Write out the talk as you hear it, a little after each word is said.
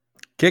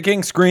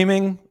Kicking,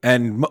 screaming,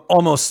 and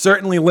almost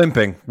certainly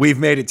limping, we've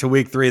made it to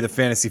week 3 of the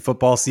fantasy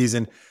football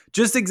season.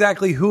 Just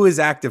exactly who is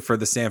active for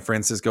the San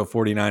Francisco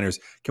 49ers?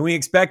 Can we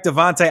expect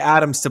Davante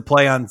Adams to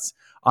play on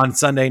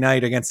Sunday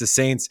night against the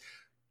Saints?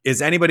 Is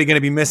anybody going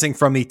to be missing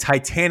from the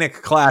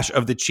titanic clash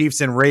of the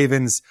Chiefs and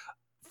Ravens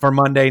for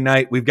Monday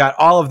night? We've got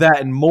all of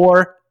that and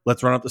more.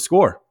 Let's run up the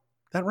score.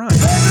 That rhymes.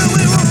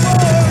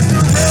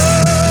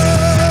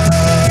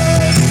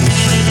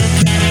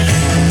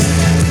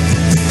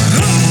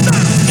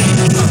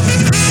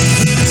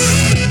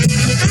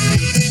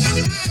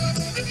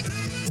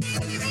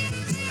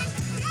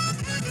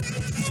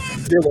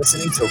 You're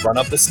listening to Run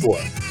Up the Score,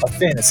 a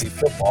fantasy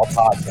football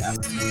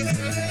podcast.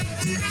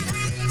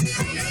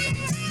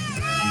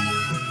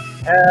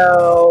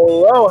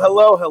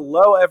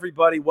 Hello,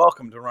 everybody.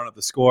 Welcome to Run Up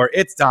the Score.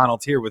 It's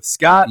Donald here with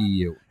Scott.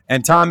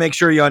 And Tom, make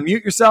sure you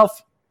unmute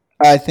yourself.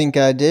 I think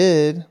I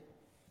did.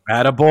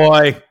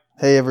 Attaboy.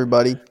 Hey,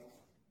 everybody.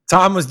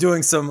 Tom was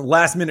doing some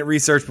last-minute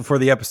research before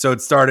the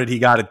episode started. He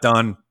got it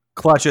done.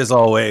 Clutch as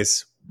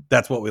always.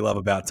 That's what we love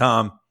about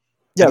Tom.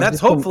 Yeah, and that's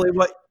hopefully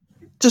what...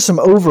 Just some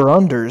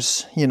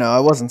over-unders. You know, I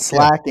wasn't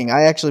slacking. Yeah.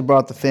 I actually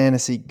brought the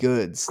fantasy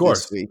goods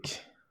this week.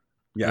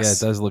 Yes. Yeah, it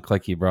does look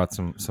like you brought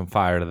some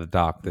fire to the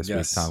dock this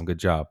week, Tom. Good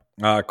job.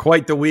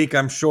 Quite the week,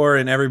 I'm sure,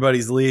 in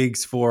everybody's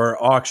leagues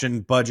for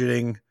auction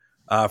budgeting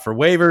for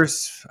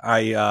waivers.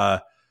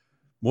 I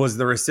was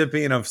the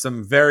recipient of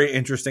some very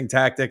interesting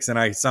tactics, and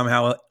I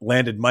somehow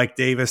landed Mike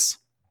Davis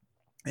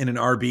in an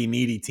RB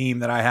needy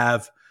team that I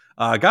have.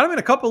 Got him in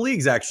a couple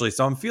leagues, actually,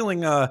 so I'm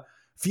feeling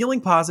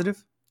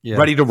positive. Yeah,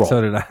 ready to roll.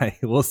 So did I.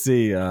 We'll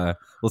see.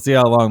 We'll see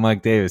how long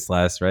Mike Davis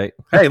lasts, right?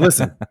 Hey,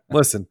 listen.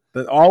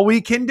 All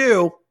we can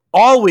do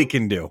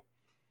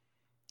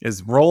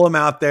is roll them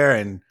out there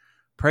and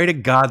pray to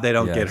God they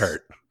don't get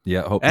hurt.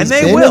 Yeah, hope and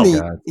they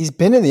will. He's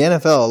been in the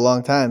NFL a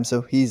long time,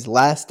 so he's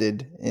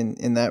lasted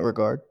in that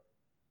regard.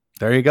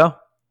 There you go,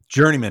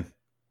 journeyman,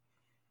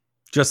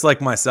 just like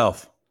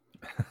myself.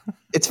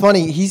 It's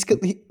funny.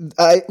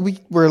 We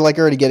were like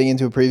already getting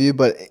into a preview,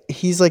 but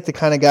he's like the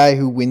kind of guy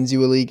who wins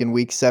you a league in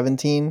week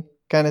 17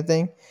 kind of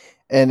thing.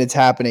 And it's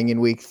happening in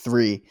week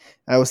 3.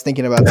 I was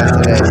thinking about that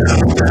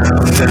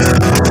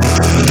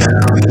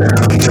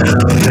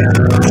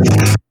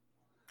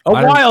today.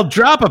 Wild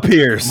drop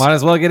appears. Might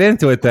as well get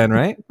into it then,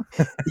 right?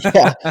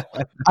 Yeah.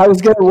 I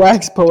was going to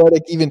wax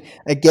poetic even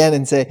again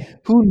and say,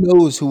 who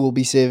knows who will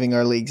be saving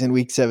our leagues in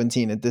week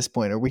 17 at this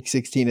point or week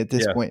 16 at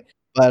this point.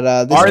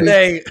 But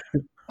they...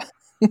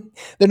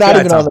 They're not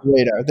even on the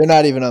radar. They're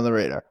not even on the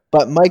radar.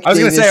 But Mike, I was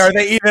going to say, are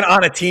they even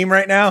on a team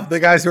right now? The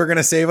guys who are going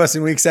to save us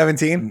in week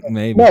 17?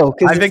 Maybe. No,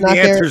 I think the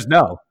answer is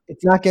no.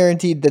 It's not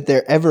guaranteed that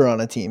they're ever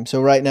on a team.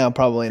 So right now,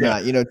 probably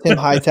not. You know, Tim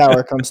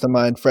Hightower comes to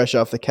mind, fresh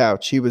off the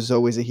couch. He was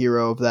always a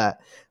hero of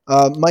that.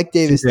 Mike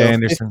Davis, though,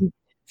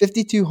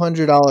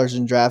 $5,200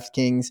 in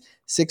DraftKings.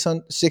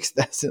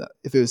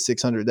 If it was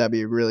 $600, that'd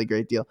be a really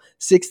great deal.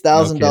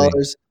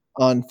 $6,000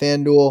 on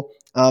FanDuel.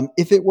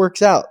 If it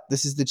works out,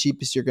 this is the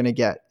cheapest you're going to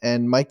get.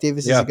 And Mike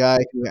Davis is a guy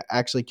who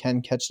actually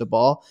can catch the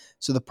ball.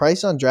 So the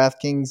price on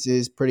DraftKings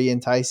is pretty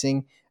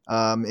enticing.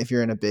 If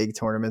you're in a big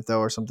tournament, though,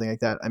 or something like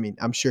that, I mean,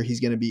 I'm sure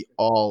he's going to be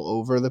all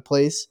over the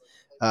place.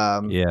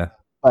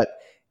 But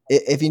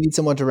if you need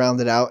someone to round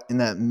it out in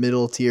that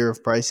middle tier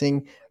of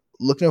pricing,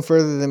 look no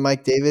further than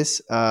Mike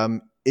Davis.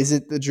 Is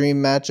it the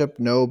dream matchup?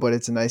 No, but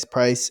it's a nice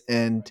price.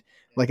 And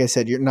like I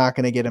said, you're not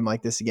going to get him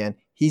like this again.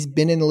 He's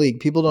been in the league.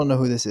 People don't know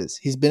who this is.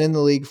 He's been in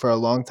the league for a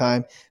long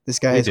time. This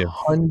guy has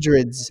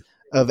hundreds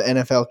of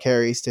NFL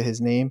carries to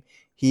his name.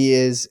 He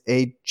is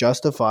a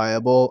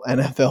justifiable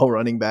NFL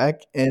running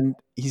back, and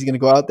he's going to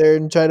go out there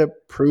and try to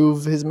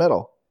prove his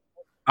mettle.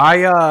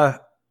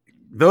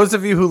 Those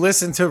of you who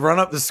listen to Run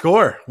Up the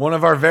Score, one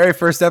of our very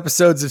first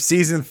episodes of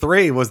season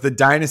 3 was the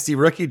Dynasty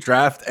Rookie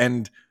Draft,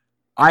 and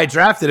I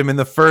drafted him in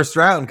the first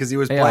round because he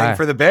was playing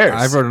for the Bears.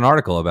 I wrote an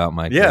article about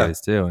Mike Davis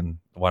too, and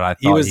what I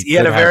thought he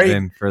had a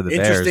very for the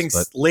interesting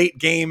Bears, late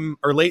game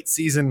or late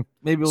season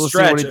maybe we'll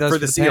stretch see what he does for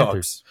the Seahawks.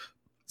 Panthers.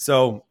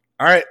 So,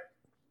 all right,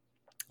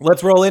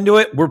 let's roll into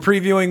it. We're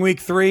previewing week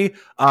 3.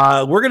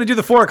 We're going to do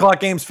the 4:00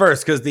 games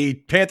first because the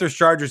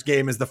Panthers-Chargers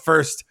game is the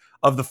first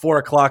of the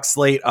 4:00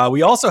 slate.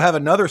 We also have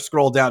another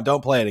scroll down.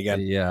 Don't play it again.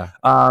 Yeah.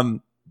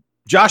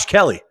 Josh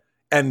Kelly.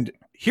 And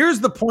here's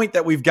the point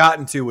that we've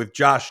gotten to with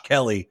Josh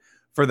Kelly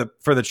for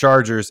the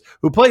Chargers,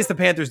 who plays the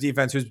Panthers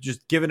defense, who's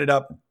just given it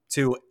up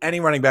to any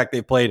running back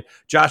they've played.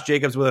 Josh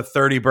Jacobs with a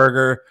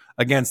 30-burger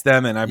against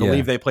them, and I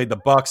believe they played the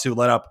Bucs, who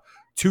let up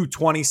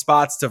 220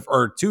 spots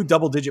or 2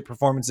 double-digit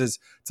performances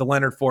to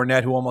Leonard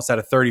Fournette, who almost had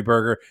a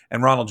 30-burger,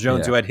 and Ronald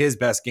Jones, who had his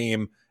best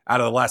game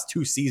out of the last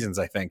 2 seasons,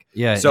 I think.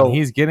 Yeah, so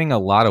he's getting a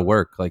lot of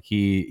work. Like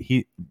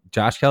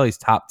Josh Kelly's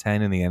top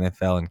 10 in the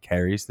NFL in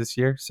carries this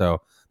year,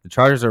 so the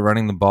Chargers are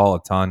running the ball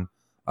a ton.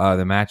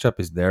 The matchup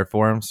is there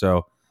for him,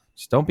 so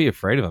just don't be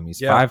afraid of him. He's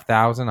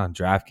 5,000 on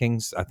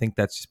DraftKings. I think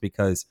that's just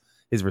because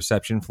his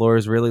reception floor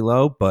is really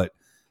low, but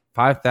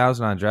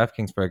 5,000 on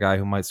DraftKings for a guy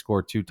who might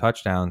score 2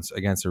 touchdowns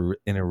against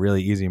in a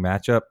really easy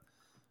matchup.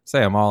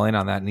 Say I'm all in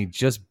on that, and he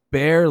just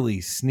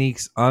barely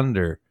sneaks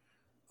under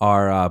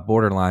are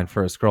borderline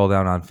for a scroll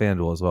down on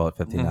FanDuel as well at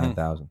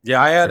 59,000.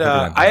 Yeah,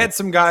 I had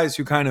some guys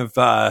who kind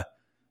of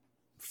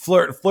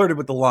flirted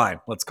with the line,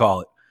 let's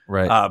call it.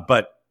 Right.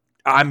 But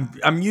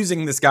I'm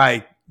using this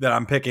guy that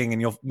I'm picking,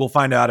 and we'll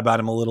find out about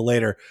him a little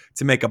later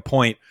to make a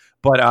point.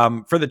 But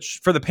for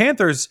the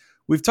Panthers,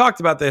 we've talked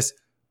about this.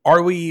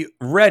 Are we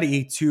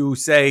ready to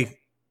say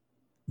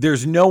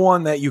there's no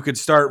one that you could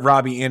start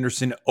Robbie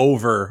Anderson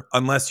over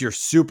unless you're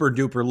super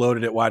duper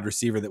loaded at wide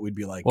receiver that we'd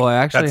be like, well, I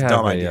actually that's a have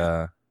dumb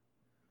idea.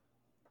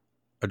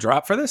 A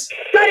drop for this?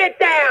 Shut it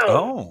down.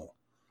 Oh,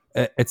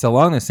 it's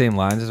along the same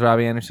lines as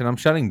Robbie Anderson. I'm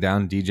shutting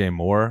down DJ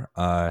Moore.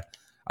 I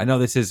know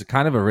this is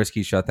kind of a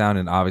risky shutdown,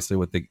 and obviously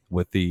with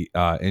the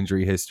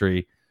injury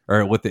history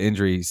or with the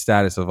injury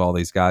status of all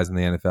these guys in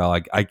the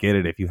NFL, I get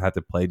it if you have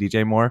to play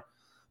DJ Moore,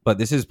 but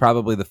this is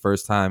probably the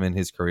first time in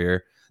his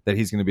career that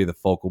he's going to be the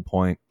focal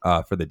point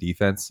for the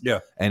defense. Yeah,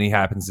 and he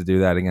happens to do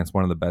that against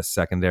one of the best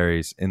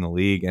secondaries in the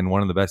league and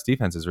one of the best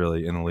defenses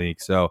really in the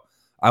league. So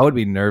I would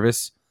be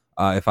nervous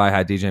if I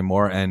had DJ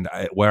Moore, and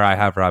where I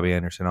have Robbie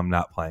Anderson, I'm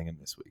not playing him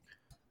this week.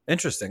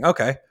 Interesting.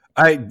 Okay.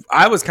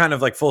 I was kind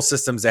of like full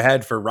systems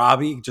ahead for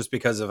Robbie just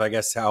because of, I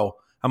guess, how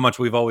much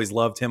we've always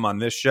loved him on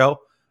this show.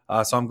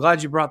 So I'm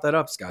glad you brought that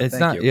up, Scott.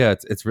 Thank you. Yeah,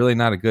 it's really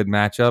not a good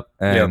matchup.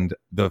 And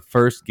the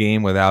first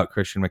game without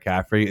Christian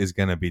McCaffrey is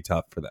going to be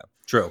tough for them.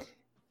 True.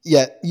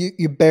 Yeah,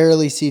 you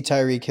barely see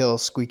Tyreek Hill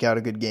squeak out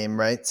a good game,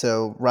 right?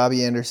 So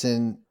Robbie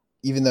Anderson,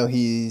 even though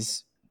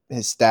his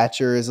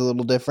stature is a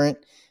little different,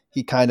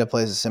 he kind of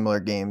plays a similar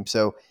game.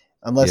 So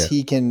unless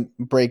he can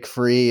break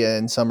free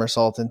and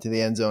somersault into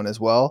the end zone as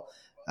well,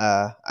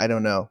 I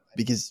don't know,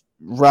 because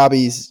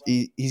Robbie's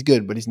he's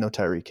good, but he's no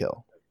Tyreek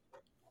Hill.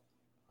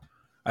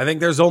 I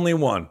think there's only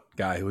one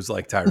guy who's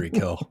like Tyreek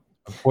Hill,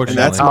 and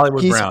that's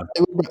Hollywood Brown.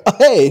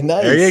 Hey,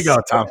 nice. There you go,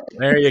 Tom.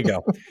 There you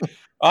go.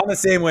 On the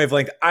same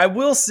wavelength, I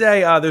will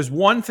say there's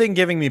one thing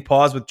giving me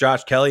pause with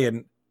Josh Kelly,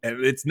 and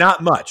it's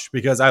not much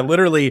because I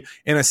literally,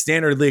 in a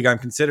standard league, I'm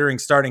considering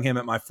starting him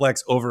at my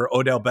flex over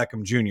Odell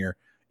Beckham Jr.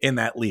 in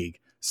that league.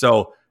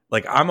 So,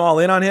 like, I'm all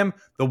in on him.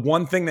 The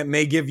one thing that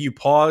may give you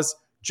pause,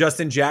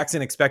 Justin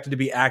Jackson expected to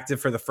be active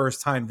for the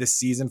first time this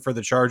season for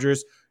the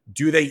Chargers.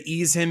 Do they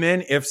ease him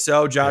in? If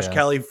so, Josh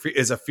Kelly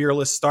is a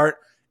fearless start.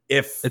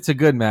 If it's a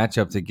good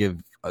matchup to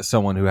give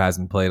someone who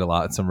hasn't played a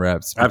lot some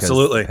reps.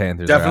 Absolutely.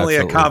 Definitely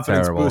a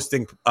confidence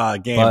boosting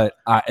game. But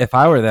if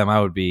I were them,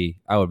 I would be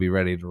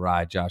ready to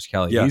ride Josh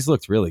Kelly. Yeah. He's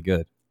looked really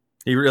good.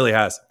 He really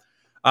has.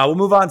 We'll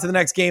move on to the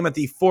next game at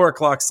the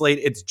 4:00 slate.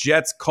 It's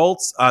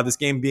Jets-Colts. This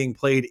game being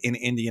played in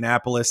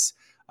Indianapolis.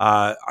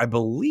 I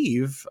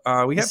believe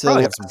we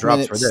probably have some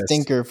drops for this.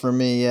 Stinker for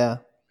me, yeah.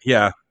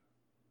 Yeah.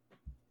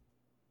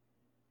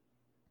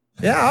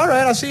 Yeah, all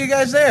right. I'll see you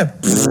guys there.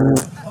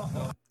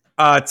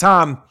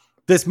 Tom,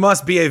 this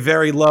must be a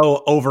very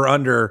low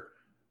over-under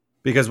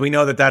because we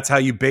know that that's how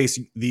you base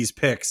these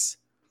picks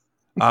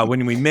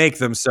when we make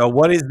them. So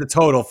what is the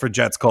total for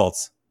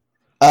Jets-Colts?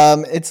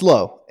 It's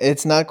low.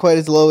 It's not quite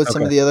as low as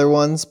some of the other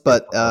ones,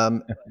 but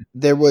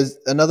there was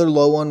another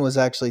low one was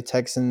actually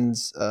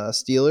Texans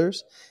Steelers.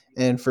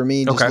 And for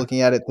me, just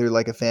looking at it through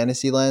like a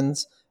fantasy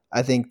lens,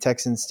 I think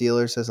Texans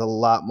Steelers has a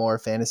lot more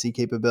fantasy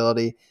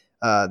capability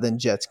than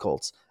Jets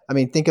Colts. I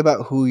mean, think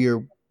about who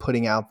you're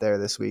putting out there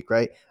this week,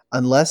 right?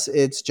 Unless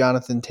it's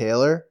Jonathan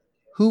Taylor,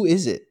 who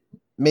is it?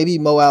 Maybe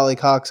Mo Alley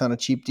Cox on a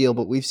cheap deal,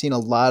 but we've seen a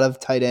lot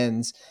of tight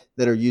ends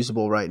that are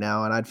usable right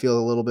now, and I'd feel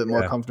a little bit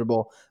more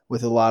comfortable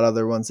with a lot of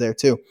other ones there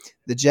too.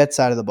 The Jet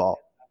side of the ball,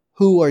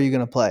 who are you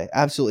going to play?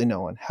 Absolutely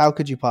no one. How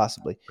could you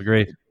possibly?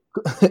 Agreed.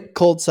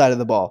 Colts side of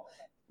the ball,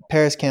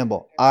 Paris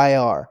Campbell,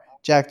 IR,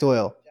 Jack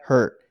Doyle,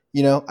 hurt.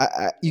 You know,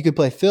 you could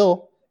play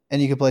Phil and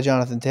you could play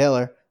Jonathan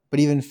Taylor, but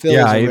even Phil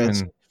is a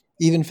risk.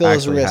 Even Phil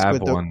is a risk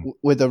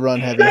with the run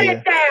heavy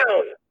here.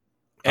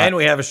 And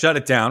we have a shut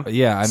it down.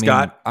 Yeah, I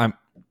Scott. mean,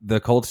 the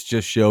Colts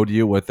just showed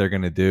you what they're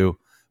going to do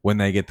when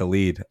they get the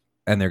lead,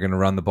 and they're going to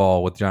run the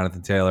ball with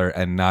Jonathan Taylor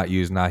and not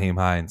use Nyheim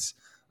Hines.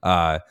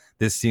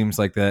 This seems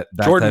like that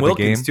Jordan type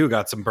Wilkins of game too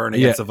got some burn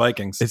against the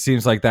Vikings. It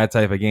seems like that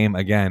type of game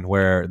again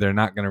where they're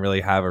not going to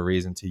really have a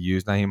reason to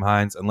use Nyheim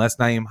Hines unless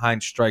Nyheim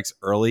Hines strikes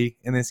early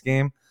in this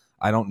game.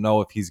 I don't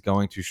know if he's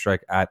going to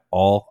strike at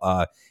all.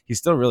 He's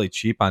still really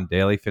cheap on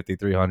daily,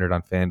 $5,300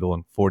 on FanDuel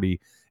and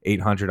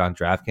 $4,800 on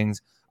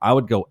DraftKings. I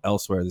would go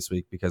elsewhere this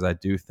week because I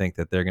do think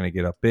that they're going to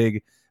get up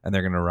big and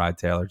they're going to ride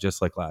Taylor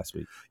just like last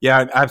week.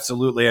 Yeah,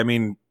 absolutely. I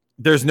mean,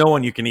 there's no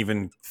one you can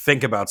even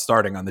think about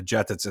starting on the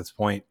Jets at this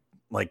point.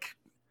 Like,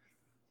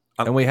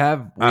 and we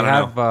have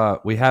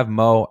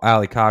Mo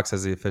Alley Cox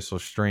as the official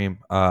stream.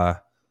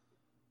 Or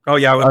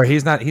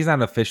he's not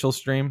an official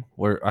stream.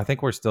 I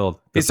think we're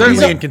still. He's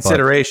certainly in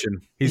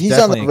consideration. He's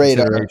on the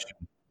radar.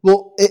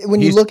 Well,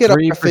 when you look at our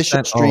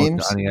official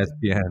streams on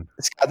ESPN,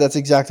 Scott, that's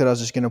exactly what I was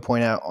just going to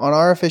point out. On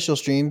our official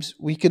streams,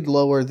 we could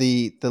lower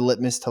the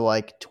litmus to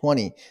like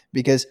 20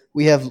 because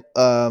we have.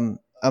 I'm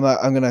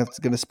going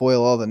to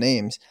spoil all the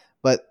names,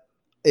 but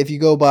if you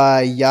go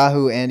by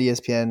Yahoo and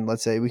ESPN,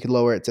 let's say we could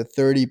lower it to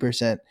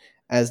 30%,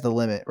 as the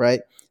limit, right?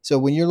 So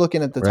when you're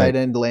looking at the tight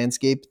end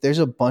landscape, there's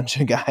a bunch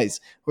of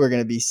guys who are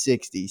going to be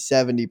 60,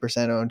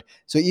 70% owned.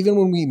 So even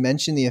when we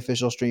mention the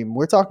official stream,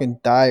 we're talking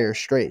dire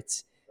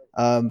straits.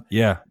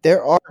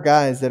 There are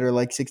guys that are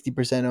like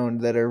 60%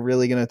 owned that are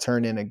really going to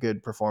turn in a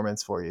good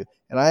performance for you.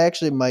 And I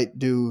actually might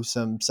do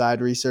some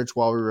side research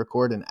while we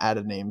record and add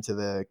a name to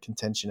the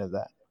contention of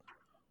that.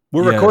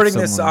 We're recording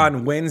this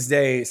on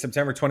Wednesday,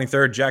 September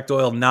 23rd. Jack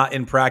Doyle not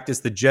in practice.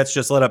 The Jets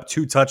just let up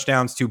 2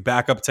 touchdowns to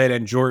backup tight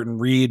end Jordan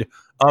Reed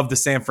of the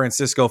San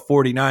Francisco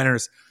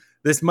 49ers.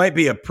 This might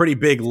be a pretty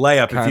big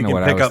layup if you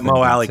can pick up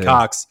Mo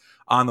Alley-Cox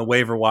on the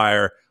waiver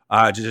wire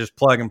to just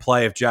plug and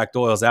play if Jack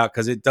Doyle's out,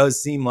 because it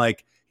does seem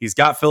like he's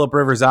got Phillip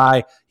Rivers'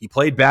 eye. He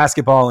played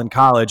basketball in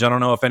college. I don't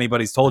know if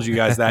anybody's told you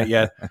guys that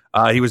yet.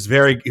 He was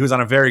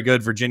on a very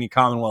good Virginia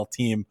Commonwealth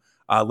team,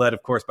 led,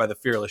 of course, by the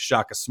fearless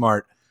Shaka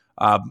Smart.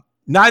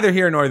 Neither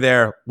here nor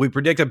there. We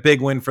predict a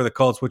big win for the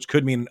Colts, which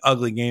could mean an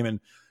ugly game. And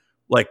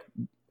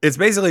it's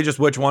basically just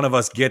which one of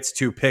us gets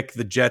to pick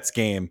the Jets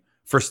game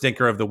for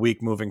stinker of the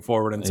week moving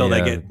forward until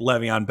they get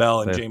Le'Veon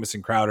Bell and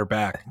Jamison Crowder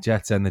back.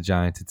 Jets and the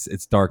Giants.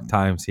 It's dark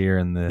times here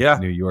in the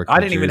New York. I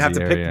didn't even have to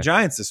pick the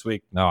Giants this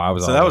week. No, I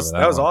was. So that was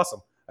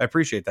awesome. I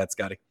appreciate that,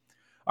 Scotty.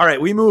 All right,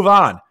 we move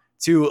on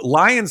to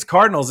Lions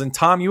Cardinals, and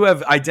Tom, you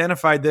have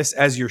identified this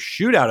as your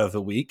shootout of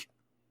the week.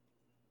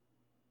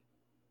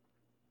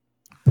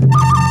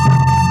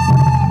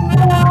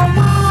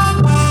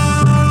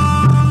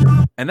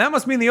 And that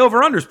must mean the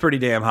over-under is pretty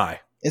damn high.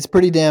 It's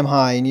pretty damn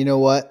high. And you know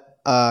what?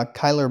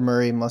 Kyler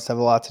Murray must have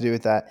a lot to do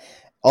with that.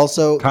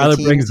 Also,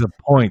 Kyler brings the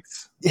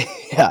points.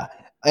 Yeah.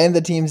 And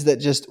the teams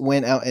that just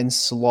went out and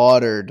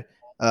slaughtered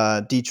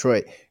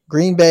Detroit.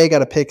 Green Bay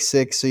got a pick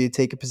 6, so you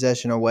take a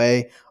possession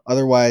away.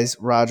 Otherwise,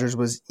 Rodgers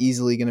was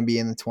easily going to be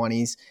in the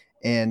 20s.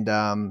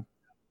 And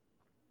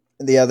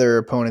the other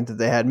opponent that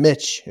they had,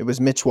 Mitch. It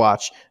was Mitch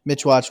Watch.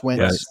 Mitch Watch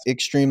went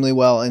extremely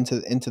well into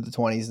the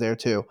 20s there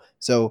too.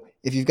 So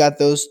if you've got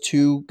those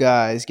two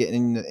guys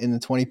getting in the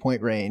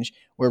 20-point range,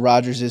 where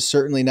Rodgers is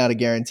certainly not a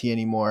guarantee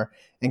anymore,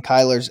 and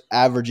Kyler's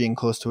averaging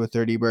close to a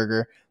 30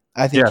 burger,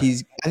 I think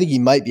he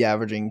might be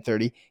averaging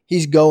 30.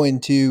 He's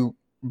going to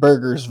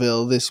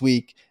Burgersville this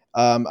week.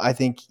 I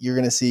think you're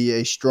going to see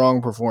a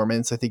strong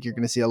performance. I think you're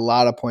going to see a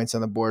lot of points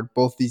on the board.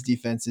 Both these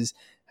defenses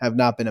have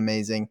not been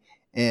amazing,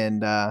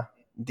 and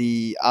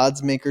the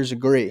odds makers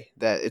agree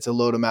that it's a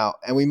load them out.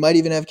 And we might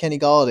even have Kenny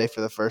Golladay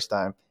for the first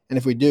time. And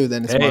if we do,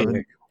 then it's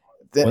Marvin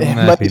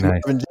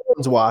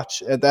Jones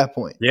watch at that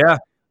point. Yeah.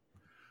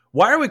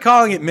 Why are we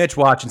calling it Mitch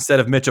Watch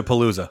instead of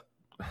Mitchapalooza?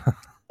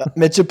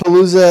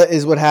 Mitchapalooza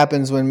is what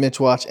happens when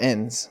Mitch Watch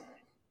ends.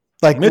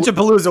 Like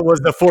Mitchapalooza was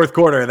the fourth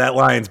quarter of that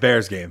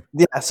Lions-Bears game.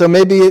 Yeah, so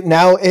maybe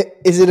now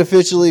is it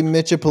officially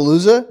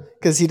Mitchapalooza?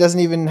 Because he doesn't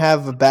even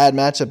have a bad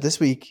matchup this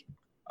week.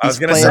 I was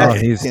going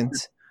to say.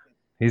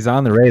 He's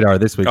on the radar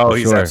this week. Oh,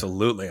 he's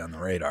absolutely on the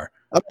radar.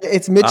 Okay,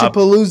 it's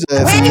Mitchapalooza.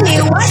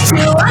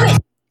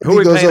 Who are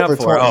we paying up for?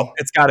 20. Oh,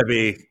 it's got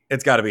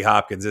to be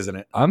Hopkins, isn't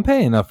it? I'm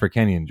paying up for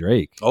Kenyon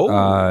Drake. Oh,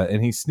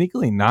 and he's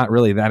sneakily not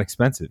really that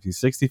expensive. He's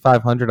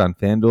 $6,500 on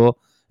FanDuel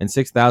and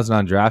 $6,000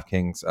 on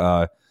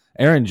DraftKings.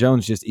 Aaron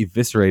Jones just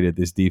eviscerated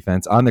this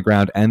defense on the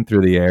ground and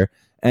through the air.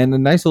 And a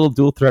nice little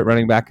dual threat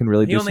running back can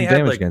really do some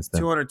damage against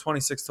them.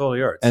 226 total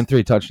yards and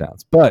 3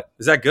 touchdowns. But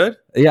is that good?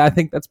 Yeah, I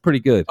think that's pretty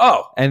good.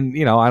 Oh, and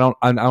I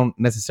don't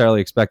necessarily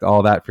expect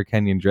all that for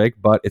Kenyon Drake,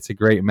 but it's a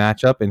great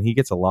matchup, and he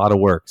gets a lot of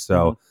work.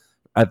 So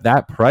at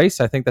that price,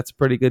 I think that's a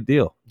pretty good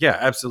deal. Yeah,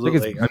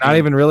 absolutely. It's not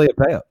even really a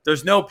payout.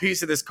 There's no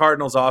piece of this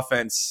Cardinals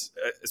offense,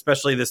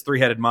 especially this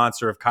three-headed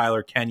monster of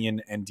Kyler,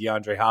 Kenyon, and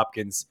DeAndre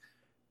Hopkins,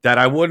 that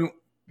I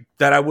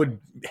would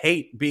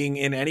hate being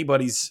in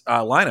anybody's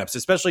lineups,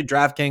 especially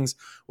DraftKings,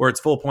 where it's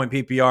full point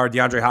PPR.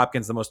 DeAndre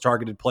Hopkins, the most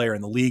targeted player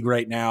in the league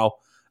right now.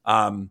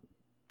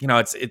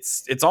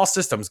 It's all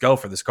systems go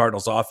for this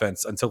Cardinals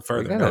offense until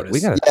further notice. We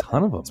got a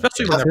ton of them,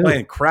 especially when they're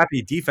playing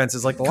crappy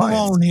defenses like the Lions.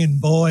 Come on in,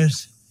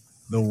 boys.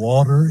 The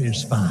water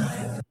is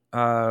fine.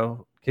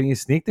 Can you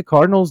sneak the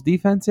Cardinals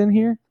defense in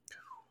here?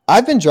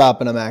 I've been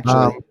dropping them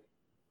actually.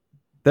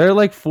 They're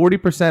like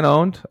 40%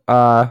 owned.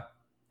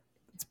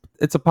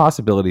 It's a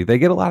possibility. They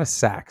get a lot of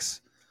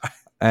sacks.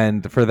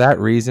 And for that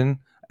reason,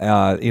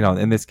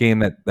 in this game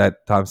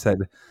that Tom said,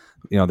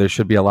 there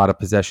should be a lot of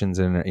possessions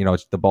and,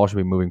 the ball should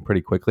be moving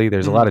pretty quickly.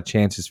 There's a lot of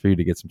chances for you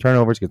to get some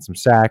turnovers, get some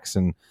sacks,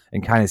 and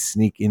kind of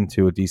sneak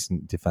into a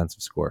decent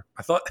defensive score.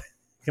 I thought,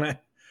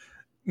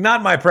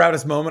 not my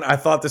proudest moment. I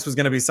thought this was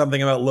going to be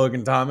something about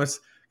Logan Thomas,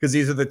 because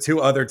these are the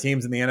two other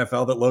teams in the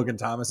NFL that Logan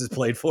Thomas has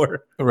played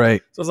for.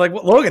 Right. So it's like,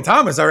 Logan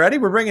Thomas already?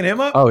 We're bringing him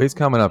up? Oh, he's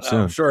coming up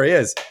soon. I'm sure he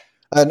is.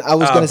 And I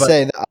was going to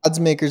say, the odds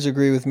makers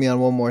agree with me on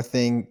one more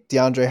thing.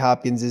 DeAndre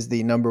Hopkins is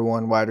the number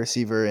one wide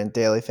receiver in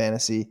daily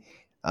fantasy,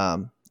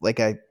 like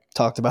I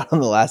talked about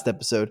on the last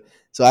episode.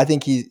 So I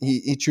think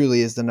he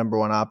truly is the number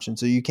one option.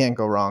 So you can't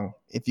go wrong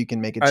if you can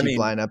make a cheap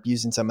lineup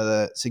using some of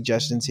the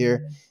suggestions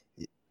here.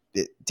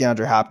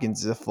 DeAndre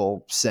Hopkins is a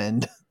full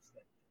send.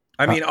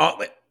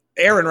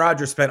 Aaron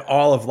Rodgers spent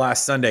all of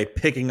last Sunday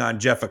picking on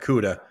Jeff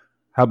Okudah.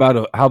 How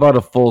about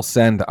a full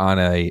send on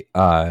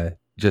a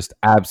just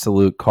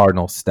absolute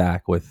Cardinal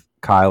stack with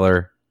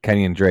Kyler,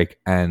 Kenyon Drake,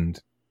 and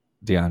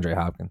DeAndre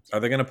Hopkins. Are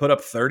they going to put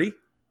up 30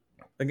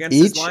 against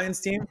Each? this Lions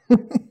team?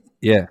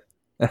 Yeah.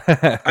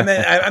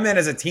 I meant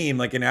as a team,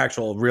 like in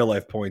actual real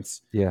life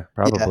points. Yeah,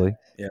 probably.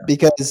 Yeah.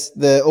 Because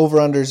the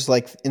over-under's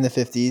like in the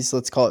 50s.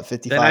 Let's call it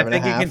 55 Then I and a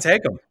think you half. can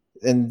take them.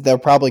 And they're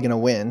probably going to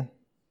win.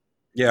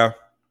 Yeah.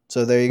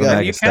 So there you The go.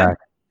 mega You can. stack.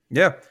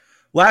 Yeah.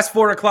 Last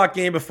 4 o'clock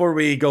game before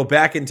we go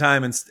back in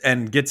time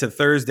and get to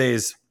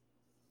Thursday's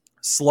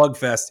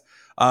slugfest.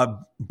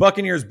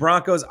 Buccaneers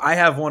Broncos. I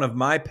have one of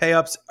my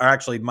pay-ups, or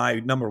actually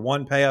my number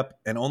one pay-up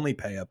and only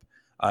pay-up.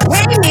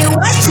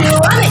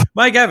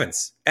 Mike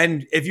Evans.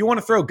 And if you want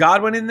to throw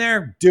Godwin in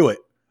there, do it.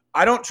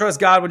 I don't trust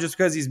Godwin just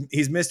because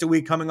he's missed a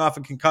week coming off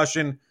a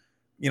concussion.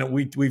 You know,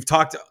 we've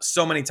talked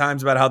so many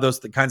times about how those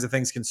kinds of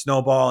things can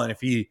snowball. And if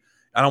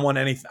I don't want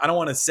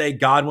to say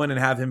Godwin and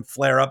have him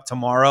flare up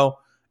tomorrow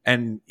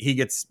and he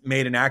gets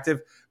made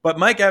inactive. But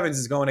Mike Evans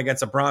is going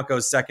against a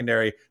Broncos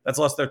secondary that's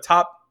lost their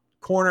top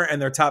corner and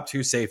their top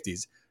 2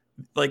 safeties.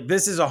 Like,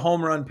 this is a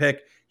home run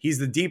pick. He's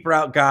the deep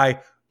route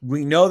guy.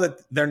 We know that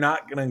they're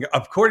not going to,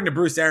 according to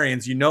Bruce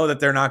Arians, you know that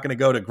they're not going to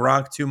go to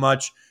Gronk too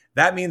much.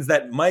 That means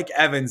that Mike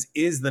Evans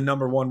is the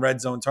number 1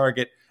 red zone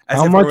target.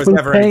 How much are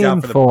we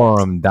paying for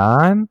him,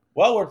 Don?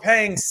 Well, we're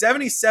paying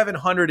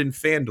 $7,700 in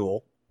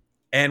FanDuel,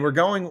 and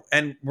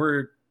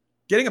we're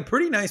getting a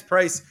pretty nice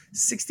price,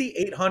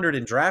 $6,800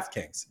 in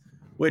DraftKings,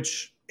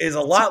 which is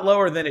a lot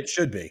lower than it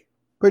should be.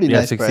 Pretty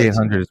nice price.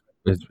 $6,800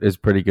 is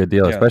pretty good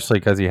deal, Yeah. especially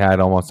because he had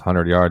almost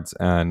 100 yards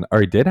or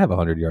he did have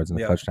 100 yards in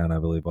the Yeah. touchdown, I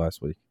believe,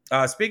 last week.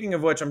 Speaking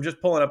of which, I'm just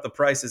pulling up the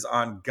prices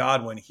on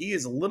Godwin. He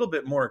is a little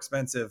bit more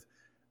expensive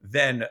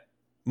than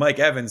Mike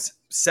Evans,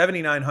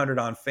 $7,900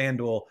 on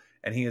FanDuel,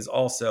 and he is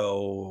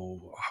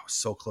also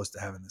so close to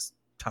having this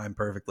time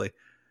perfectly.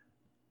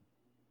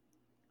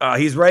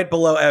 He's right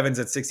below Evans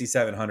at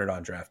 $6,700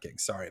 on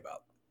DraftKings. Sorry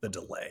about the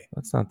delay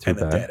That's not too and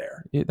the bad. dead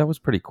air. Yeah, that was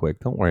pretty quick.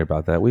 Don't worry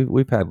about that.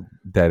 We've had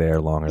dead air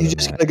longer You than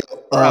just that.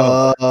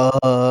 gotta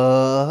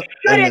go,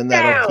 and then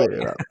that'll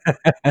clear it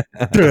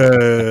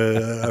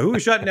up. Who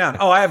is shutting down?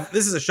 Oh,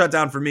 this is a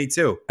shutdown for me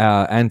too.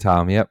 And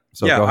Tom, yep.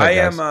 So yeah, go ahead, I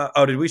guys.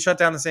 am. Did we shut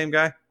down the same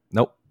guy?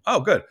 Nope. Oh,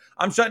 good.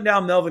 I'm shutting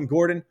down Melvin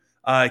Gordon.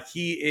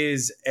 He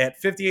is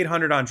at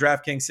 $5,800 on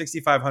DraftKings,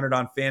 $6,500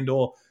 on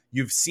FanDuel.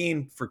 You've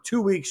seen for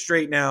 2 weeks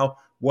straight now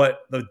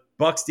what the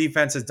Bucs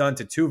defense has done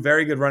to 2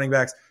 very good running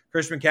backs.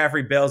 Christian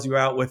McCaffrey bails you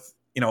out with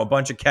a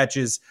bunch of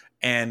catches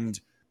and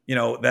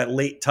that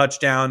late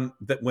touchdown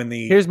that when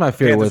the Here's my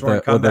fear Panthers with were in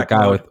the comeback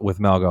guy mode. with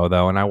Melgo,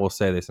 though, and I will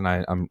say this, and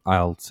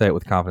I'll say it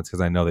with confidence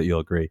because I know that you'll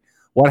agree.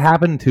 What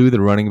happened to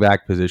the running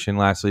back position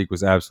last week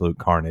was absolute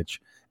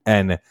carnage,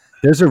 and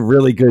there's a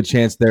really good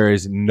chance there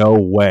is no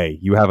way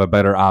you have a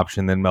better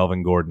option than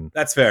Melvin Gordon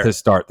That's fair. to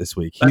start this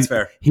week. That's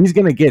fair. He's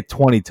going to get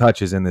 20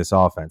 touches in this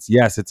offense.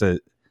 Yes, it's a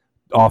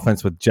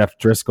offense with Jeff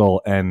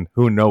Driscoll and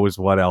who knows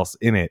what else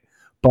in it,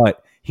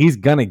 but he's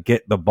gonna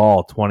get the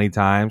ball 20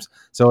 times.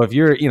 So if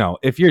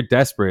you're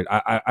desperate,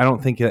 I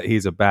don't think that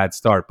he's a bad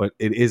start, but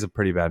it is a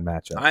pretty bad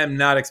matchup. I am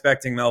not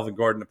expecting Melvin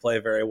Gordon to play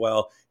very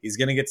well. He's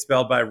going to get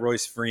spelled by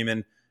Royce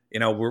Freeman.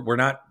 We're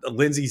not.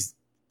 Lindsey's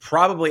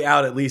probably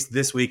out at least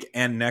this week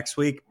and next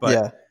week, but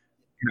Yeah.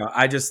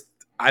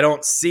 I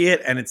don't see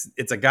it. And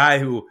it's a guy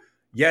who,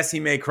 yes, he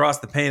may cross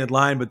the painted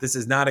line, but this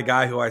is not a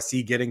guy who I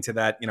see getting to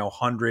that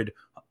 100.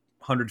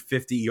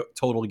 150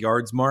 total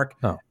yards mark.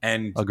 Oh,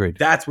 and agreed.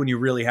 That's when you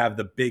really have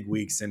the big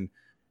weeks. And,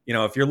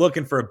 if you're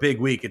looking for a big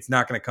week, it's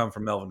not going to come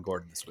from Melvin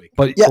Gordon this week.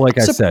 But Yeah, like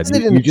I I'm said, surprised they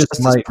you didn't just adjust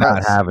his might not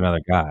price. have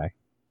another guy.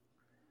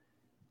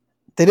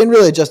 They didn't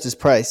really adjust his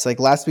price. Like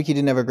last week, he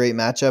didn't have a great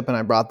matchup, and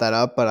I brought that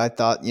up. But I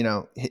thought,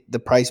 the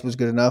price was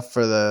good enough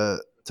to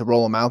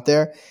roll him out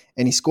there,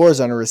 and he scores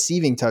on a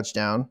receiving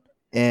touchdown.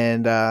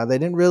 And they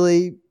didn't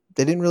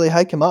really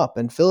hike him up.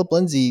 And Philip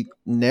Lindsay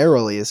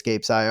narrowly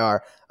escapes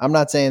IR. I'm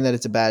not saying that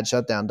it's a bad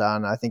shutdown,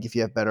 Don. I think if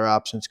you have better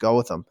options, go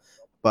with him.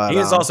 But He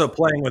is also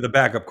playing with a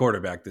backup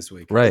quarterback this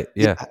week. Right.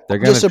 Yeah. Yeah, They're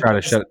I'm going just to try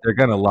to surprised- they're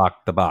going to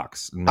lock the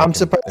box. And I'm make him-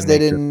 surprised and they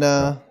make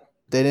sure-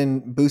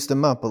 didn't boost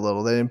him up a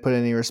little. They didn't put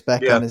any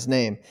respect Yeah. on his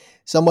name.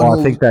 Someone Well,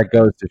 who I think that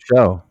goes to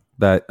show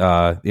that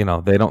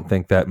they don't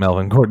think that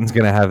Melvin Gordon's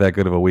going to have that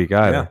good of a week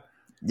either.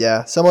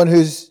 Yeah. someone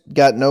who's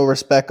got no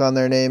respect on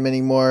their name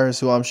anymore is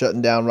who I'm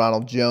shutting down,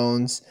 Ronald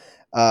Jones.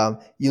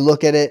 You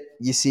look at it,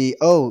 you see,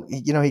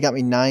 he got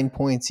me 9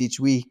 points each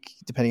week,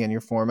 depending on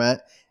your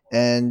format.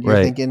 And you're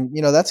Right. thinking,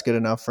 that's good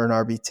enough for an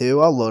RB2.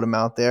 I'll load him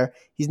out there.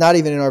 He's not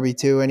even an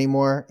RB2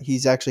 anymore.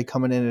 He's actually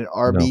coming in at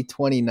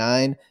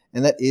RB29,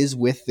 and that is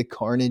with the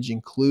carnage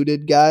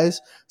included, guys.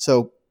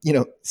 So,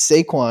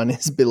 Saquon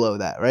is below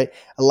that, right?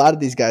 A lot of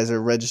these guys are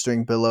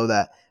registering below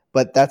that.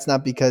 But that's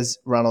not because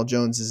Ronald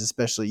Jones is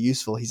especially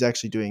useful. He's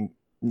actually doing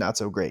not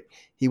so great.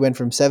 He went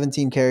from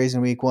 17 carries in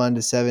week 1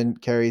 to 7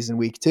 carries in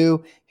week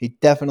 2. He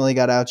definitely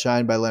got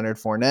outshined by Leonard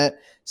Fournette.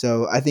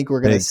 So I think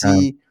we're going to Big time.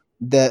 see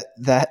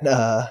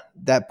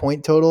that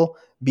point total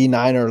be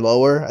 9 or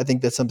lower. I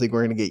think that's something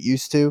we're going to get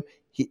used to.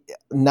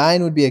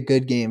 9 would be a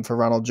good game for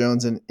Ronald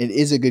Jones, and it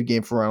is a good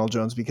game for Ronald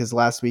Jones because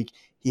last week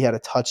he had a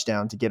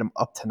touchdown to get him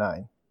up to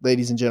 9.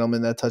 Ladies and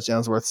gentlemen, that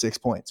touchdown's worth 6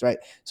 points, right?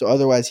 So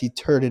otherwise, he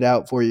turned it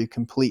out for you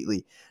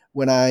completely.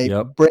 When I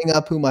bring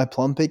up who my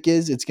plum pick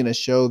is, it's going to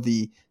show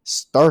the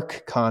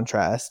stark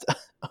contrast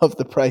of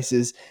the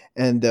prices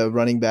and the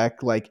running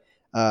back, current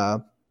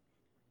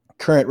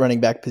running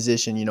back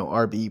position,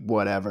 RB,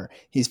 whatever.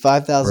 He's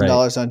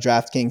 $5,000 on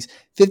DraftKings,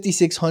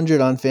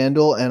 $5,600 on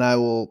FanDuel, and I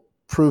will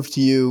prove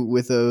to you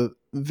with a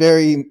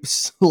very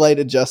slight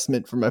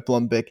adjustment for my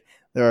plum pick,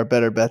 there are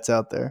better bets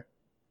out there.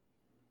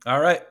 All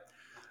right.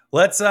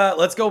 Let's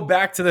go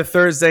back to the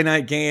Thursday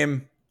night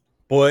game,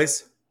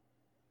 boys.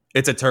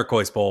 It's a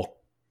turquoise bowl.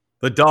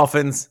 The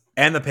Dolphins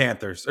and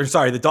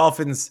the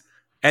Dolphins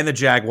and the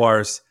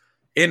Jaguars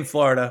in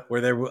Florida,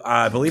 where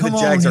I believe the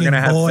Jags are going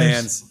to have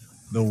fans.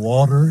 The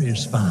water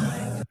is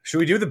fine. Should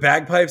we do the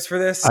bagpipes for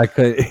this? I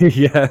could,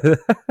 yeah.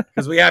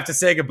 Because we have to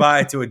say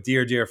goodbye to a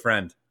dear, dear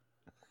friend.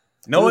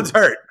 No one's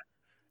hurt.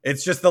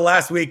 It's just the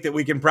last week that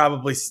we can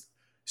probably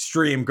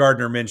stream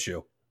Gardner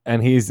Minshew.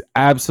 And he's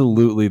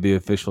absolutely the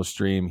official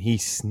stream. He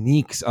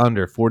sneaks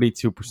under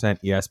 42%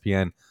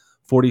 ESPN,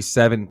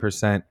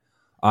 47%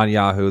 on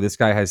Yahoo. This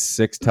guy has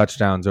 6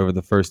 touchdowns over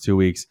the first 2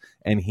 weeks,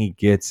 and he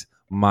gets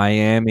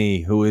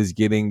Miami, who is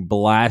getting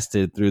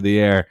blasted through the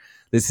air.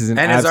 This is an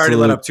and has already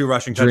let up 2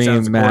 rushing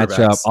touchdowns dream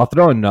matchup. I'll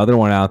throw another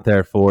one out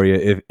there for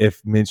you.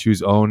 If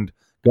Minshew's owned,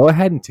 go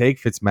ahead and take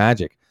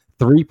Fitzmagic.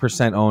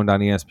 3% owned on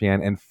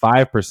ESPN and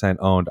 5%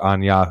 owned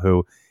on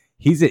Yahoo.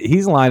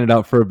 He's lining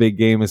up for a big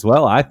game as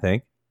well, I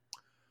think.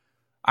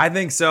 I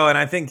think so, and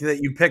I think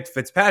that you picked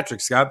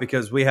Fitzpatrick, Scott,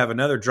 because we have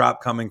another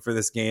drop coming for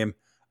this game.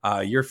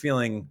 You're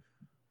feeling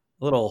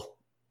a little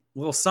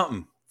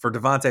something for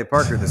Devontae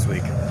Parker this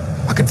week.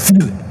 I can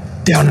feel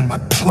it down in my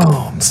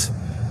plums.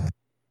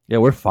 Yeah,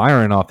 we're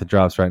firing off the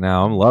drops right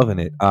now. I'm loving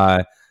it.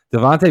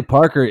 Devontae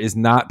Parker is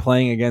not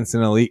playing against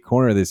an elite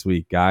corner this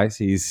week, guys.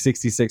 He's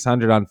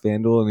 6,600 on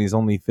FanDuel, and he's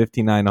only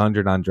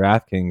 5,900 on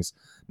DraftKings.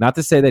 Not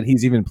to say that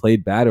he's even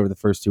played bad over the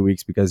first 2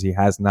 weeks, because he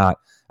has not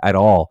at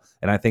all.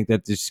 And I think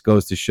that just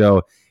goes to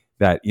show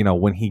that,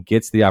 when he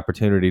gets the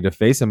opportunity to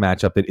face a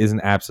matchup that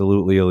isn't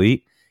absolutely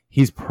elite,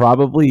 he's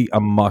probably a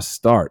must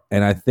start.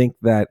 And I think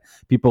that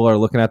people are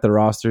looking at the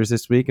rosters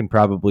this week and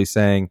probably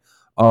saying,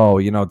 oh,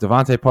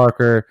 Devontae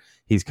Parker,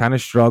 he's kind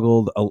of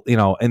struggled,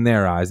 in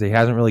their eyes. He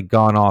hasn't really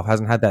gone off,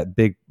 hasn't had that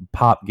big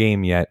pop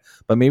game yet.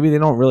 But maybe they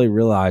don't really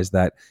realize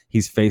that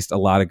he's faced a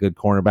lot of good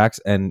cornerbacks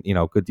and,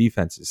 good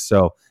defenses.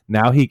 So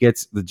now he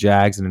gets the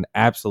Jags in an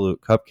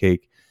absolute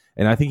cupcake.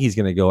 And I think he's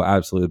going to go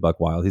absolutely buck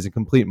wild. He's a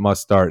complete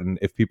must start. And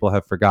if people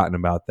have forgotten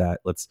about that,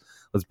 let's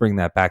bring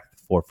that back to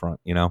the forefront,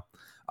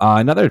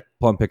 Another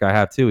plum pick I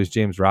have too is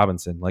James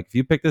Robinson. Like, if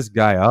you pick this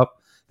guy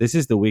up, this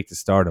is the week to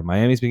start him.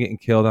 Miami's been getting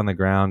killed on the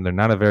ground. They're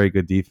not a very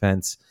good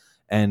defense.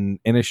 And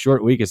in a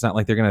short week, it's not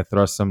like they're going to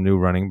thrust some new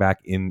running back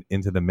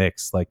into the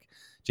mix. Like,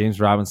 James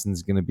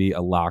Robinson's going to be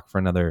a lock for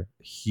another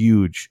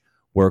huge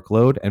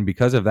workload. And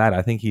because of that,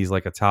 I think he's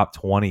like a top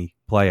 20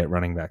 play at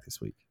running back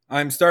this week.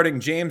 I'm starting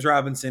James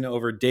Robinson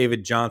over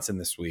David Johnson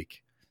this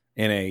week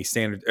in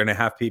a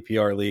half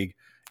PPR league.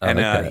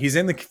 And he's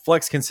in the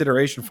flex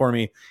consideration for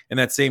me in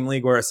that same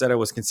league where I said I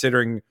was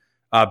considering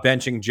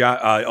benching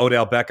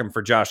Odell Beckham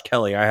for Josh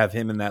Kelly. I have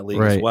him in that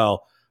league as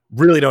well.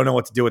 Really don't know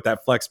what to do with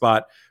that flex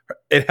spot.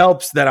 It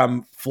helps that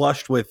I'm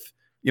flushed with,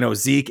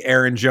 Zeke,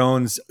 Aaron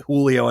Jones,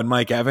 Julio, and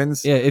Mike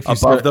Evans. Yeah, if you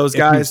above those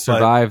guys, if you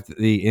survived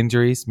the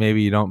injuries,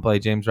 maybe you don't play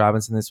James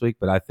Robinson this week.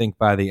 But I think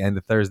by the end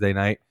of Thursday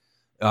night,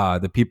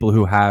 the people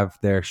who have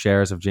their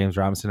shares of James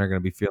Robinson are going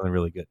to be feeling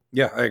really good.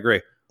 Yeah, I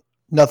agree.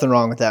 Nothing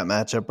wrong with that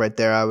matchup right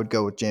there. I would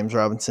go with James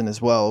Robinson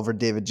as well over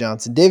David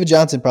Johnson. David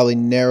Johnson probably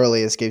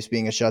narrowly escapes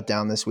being a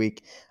shutdown this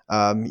week.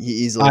 He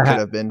easily could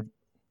have been.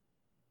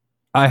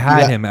 I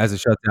had him as a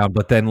shutdown,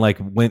 but then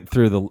went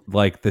through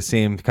the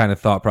same kind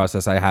of thought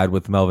process I had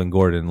with Melvin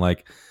Gordon.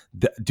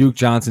 Duke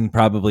Johnson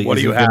probably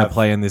isn't going to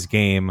play in this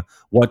game.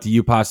 What do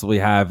you possibly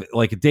have?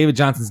 David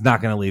Johnson's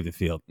not going to leave the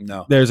field.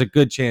 No. There's a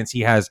good chance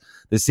he has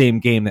the same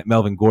game that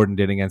Melvin Gordon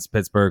did against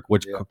Pittsburgh,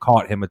 which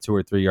caught him a 2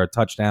 or 3 yard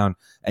touchdown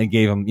and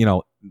gave him,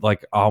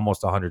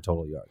 almost 100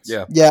 total yards.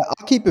 Yeah,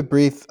 I'll keep it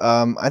brief.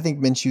 I think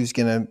Minshew's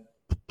going to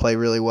play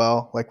really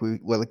well, like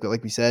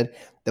we said.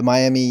 The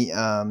Miami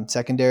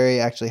secondary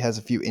actually has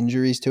a few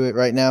injuries to it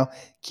right now.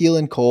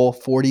 Keelan Cole,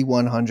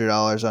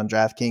 $4,100 on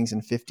DraftKings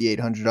and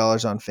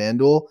 $5,800 on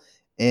FanDuel.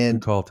 And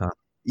good call, Tom.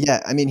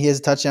 Yeah, I mean, he has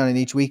a touchdown in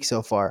each week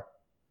so far.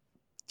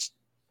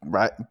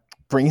 Right,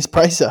 bring his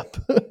price up.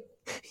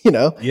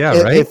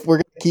 Yeah, right. If we're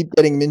going to keep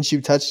getting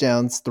Minshew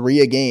touchdowns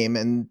 3 a game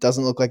and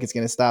doesn't look like it's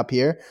going to stop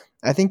here,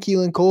 I think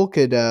Keelan Cole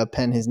could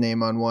pen his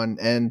name on one.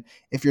 And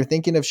if you're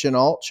thinking of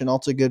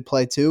Shenault's a good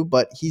play too,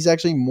 but he's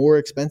actually more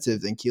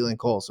expensive than Keelan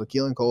Cole. So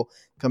Keelan Cole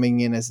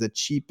coming in as the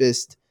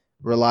cheapest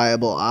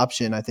reliable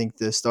option. I think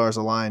the stars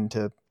align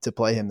to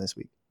play him this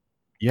week.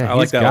 Yeah, I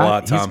like that a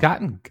lot, Tom. He's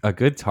gotten a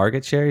good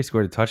target share. He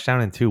scored a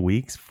touchdown in 2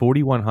 weeks.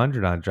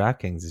 4,100 on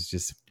DraftKings is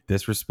just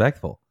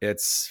disrespectful.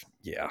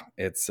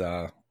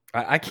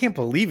 I can't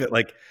believe it.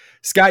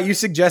 Scott, you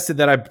suggested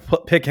that I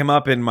pick him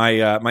up in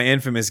my my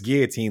infamous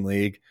guillotine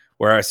league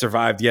where I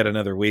survived yet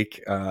another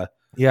week.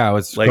 Yeah, I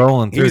was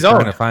scrolling through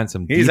trying to find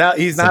some. He's out.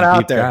 He's not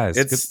out there. Guys.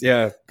 It's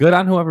good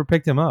on whoever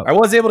picked him up. I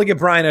was able to get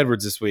Bryan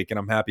Edwards this week, and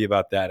I'm happy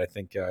about that. I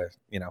think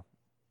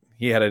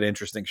he had an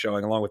interesting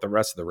showing along with the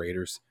rest of the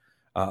Raiders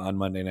on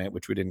Monday night,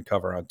 which we didn't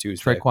cover on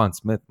Tuesday. Tre'Quan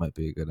Smith might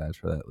be a good edge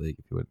for that league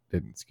if you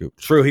didn't scoop.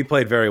 True, he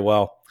played very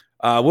well.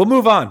 We'll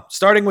move on,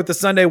 starting with the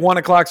Sunday 1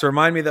 o'clock. So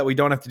remind me that we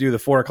don't have to do the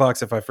 4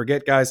 o'clocks if I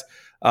forget, guys.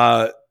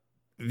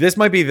 This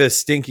might be the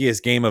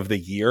stinkiest game of the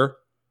year.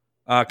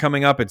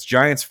 Coming up, it's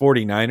Giants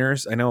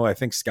 49ers. I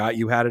think, Scott,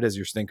 you had it as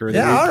your stinker of the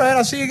week. All right.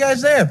 I'll see you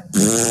guys there.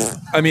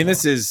 I mean,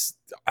 this is...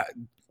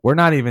 We're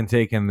not even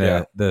taking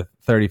the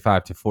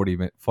 35 to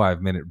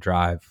 45 minute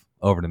drive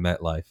over to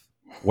MetLife.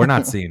 We're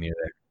not seeing you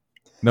there.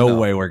 No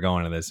way we're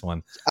going to this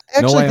one.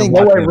 No way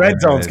Red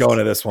Zone's going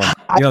to this one.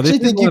 I actually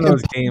think you can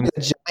games.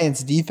 The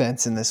Giants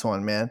defense in this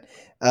one, man.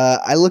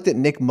 I looked at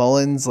Nick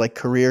Mullins'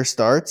 career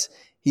starts.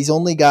 He's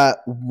only got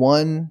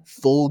one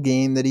full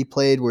game that he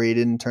played where he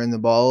didn't turn the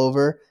ball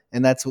over.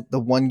 And that's the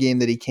one game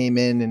that he came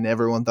in and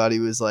everyone thought he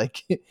was they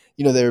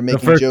were making the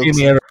first jokes. Game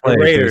he ever played,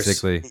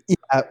 basically.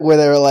 Yeah, where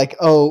they were like,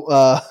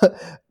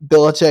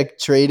 Belichick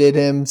traded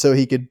him so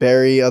he could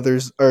bury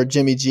others or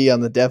Jimmy G on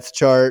the depth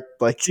chart,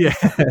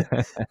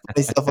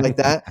 stuff like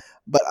that.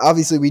 But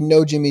obviously we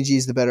know Jimmy G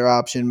is the better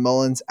option.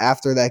 Mullins,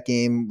 after that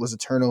game, was a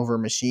turnover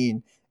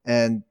machine.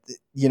 And,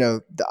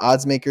 the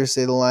odds makers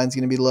say the line's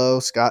going to be low.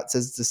 Scott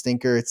says it's a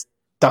stinker.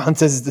 Don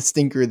says it's the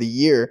stinker of the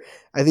year.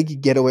 I think you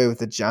get away with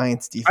the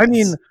Giants defense. I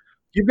mean,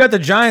 you've got the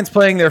Giants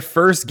playing their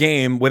first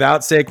game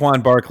without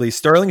Saquon Barkley.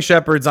 Sterling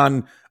Shepard's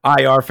on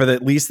IR for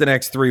at least the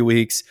next 3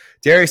 weeks.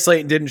 Darius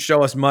Slayton didn't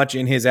show us much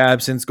in his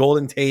absence.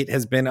 Golden Tate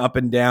has been up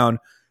and down.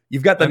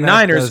 You've got the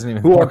Niners,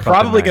 who are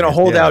probably going to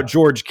hold out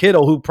George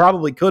Kittle, who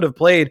probably could have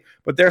played,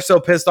 but they're so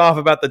pissed off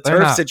about the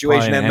turf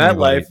situation at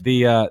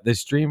MetLife. The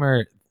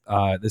streamer,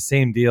 the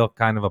same deal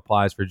kind of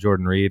applies for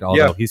Jordan Reed,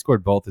 although he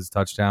scored both his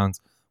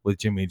touchdowns with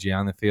Jimmy G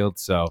on the field.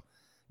 So,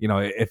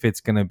 if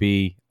it's going to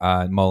be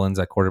Mullins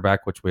at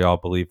quarterback, which we all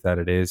believe that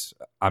it is,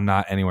 I'm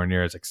not anywhere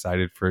near as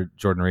excited for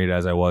Jordan Reed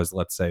as I was,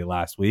 let's say,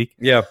 last week.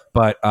 Yeah.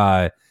 But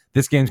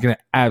this game's going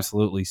to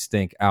absolutely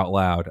stink out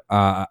loud.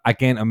 I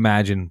can't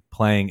imagine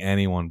playing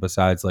anyone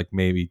besides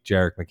maybe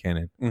Jerick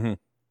McKinnon,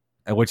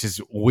 which is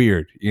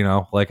weird.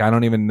 I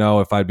don't even know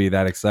if I'd be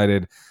that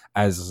excited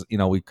as,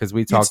 because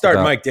we talked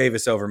about Mike Mike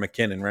Davis over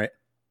McKinnon, right?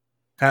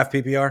 Half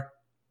PPR.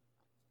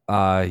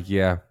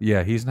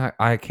 Yeah, he's not.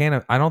 I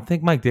don't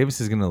think Mike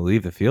Davis is going to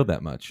leave the field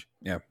that much.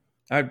 Yeah,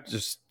 I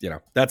just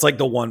that's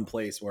the one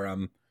place where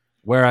I'm.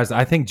 Whereas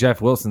I think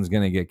Jeff Wilson's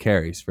going to get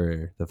carries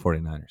for the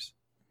 49ers.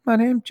 My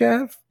name's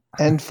Jeff.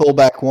 And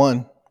fullback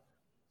 1.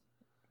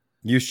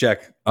 Use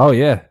check. Oh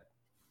yeah,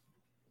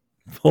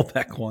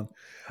 fullback 1.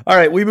 All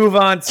right, we move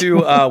on to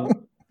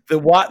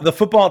the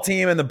football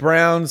team and the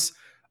Browns.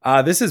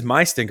 This is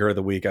my stinker of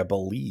the week, I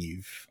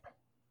believe.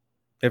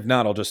 If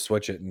not, I'll just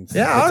switch it. All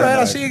right.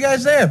 I'll see you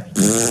guys there.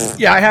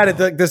 Yeah, I had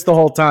it this the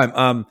whole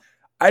time.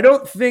 I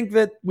don't think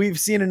that we've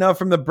seen enough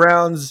from the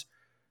Browns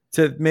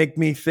to make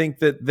me think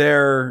that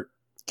they're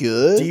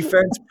good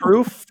defense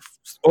proof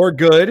or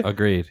good.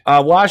 Agreed.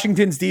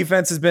 Washington's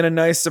defense has been a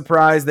nice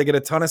surprise. They get a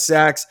ton of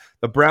sacks.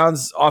 The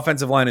Browns'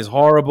 offensive line is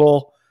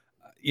horrible.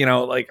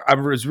 I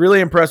was really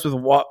impressed with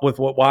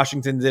what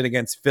Washington did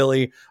against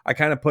Philly. I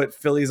kind of put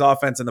Philly's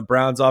offense and the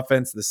Browns'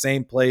 offense the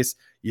same place.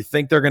 You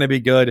think they're going to be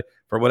good.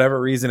 For whatever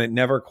reason, it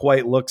never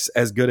quite looks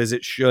as good as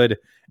it should.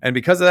 And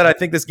because of that, I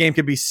think this game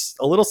could be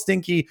a little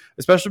stinky,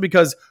 especially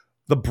because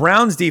the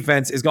Browns'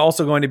 defense is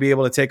also going to be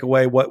able to take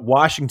away what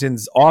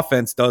Washington's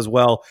offense does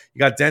well. You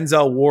got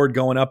Denzel Ward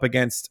going up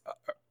against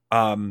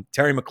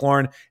Terry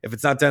McLaurin. If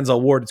it's not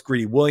Denzel Ward, it's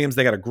Greedy Williams.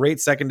 They got a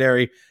great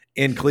secondary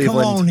in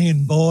Cleveland. Come on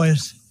in,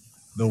 boys.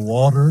 The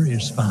water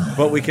is fine.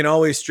 But we can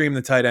always stream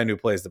the tight end who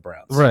plays the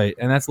Browns. Right,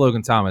 and that's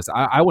Logan Thomas.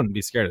 I wouldn't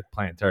be scared of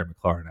playing Terry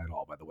McLaurin at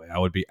all, by the way. I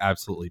would be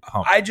absolutely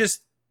pumped. I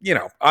just,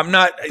 I'm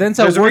not. There's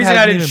a reason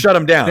I didn't shut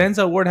him down.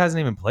 Denzel Ward hasn't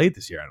even played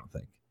this year, I don't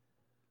think.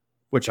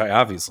 Which I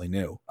obviously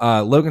knew.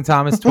 Logan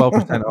Thomas, 12%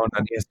 owned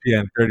on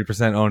ESPN,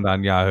 30% owned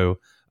on Yahoo.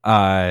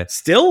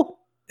 Still?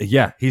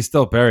 Yeah, he's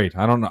still buried.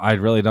 I don't know. I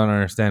really don't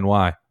understand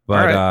why.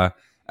 But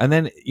and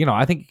then,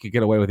 I think you could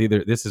get away with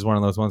either. This is one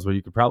of those ones where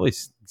you could probably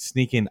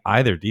sneak in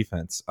either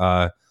defense.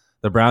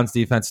 The Browns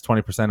defense,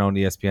 20% on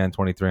ESPN,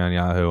 23 on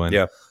Yahoo.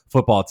 And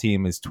football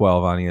team is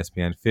 12 on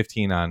ESPN,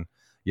 15 on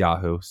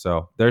Yahoo.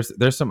 So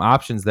there's some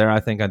options there, I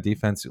think, on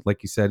defense.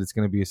 Like you said, it's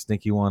going to be a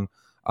sneaky one.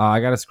 I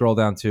got to scroll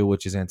down to,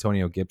 which is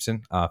Antonio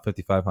Gibson,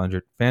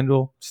 5,500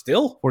 FanDuel.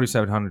 Still?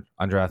 4,700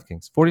 on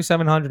DraftKings.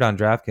 4,700 on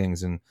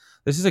DraftKings. And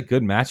this is a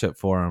good matchup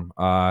for him.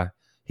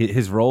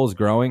 His role is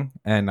growing,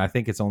 and I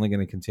think it's only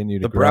going to continue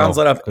to grow. The Browns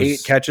let up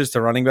 8 catches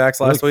to running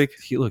backs last week.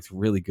 He looked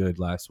really good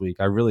last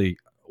week. I really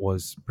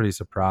was pretty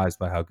surprised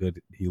by how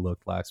good he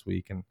looked last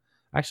week. And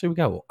actually, we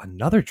got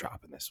another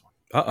drop in this one.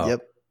 Uh-oh.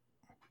 Yep.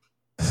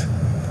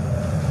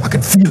 I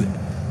can feel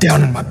it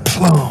down in my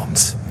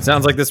plums.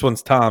 Sounds like this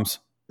one's Tom's.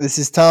 This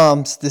is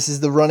Tom's. This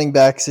is the running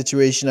back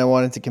situation I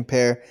wanted to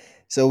compare.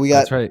 So we got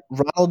That's right.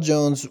 Ronald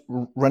Jones,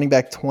 running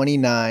back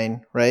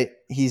 29, right?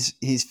 He's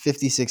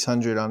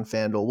 5,600 on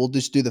FanDuel. We'll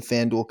just do the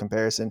FanDuel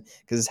comparison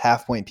because it's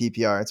half point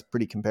PPR. It's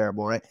pretty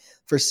comparable, right?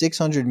 For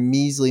 600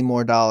 measly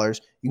more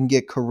dollars, you can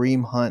get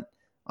Kareem Hunt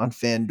on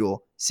FanDuel,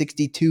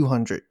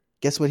 6,200.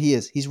 Guess what he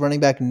is? He's running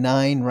back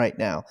 9 right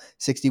now,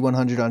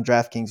 6,100 on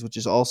DraftKings, which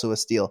is also a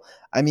steal.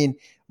 I mean,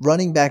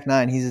 running back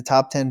 9, he's a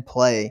top 10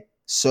 play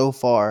so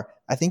far.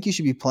 I think you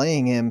should be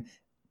playing him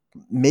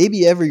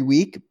maybe every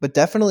week, but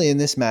definitely in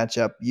this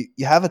matchup. You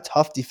have a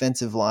tough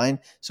defensive line.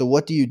 So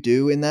what do you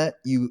do in that?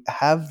 You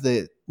have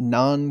the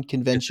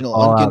unconventional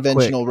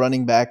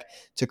running back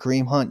to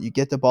Kareem Hunt. You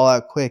get the ball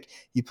out quick.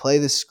 You play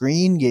the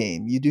screen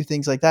game. You do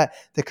things like that.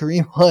 The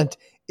Kareem Hunt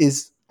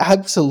is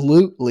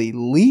absolutely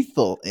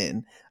lethal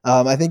in.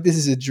 I think this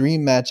is a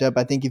dream matchup.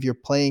 I think if you're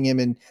playing him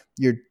in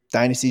your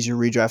dynasties, your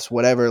redrafts,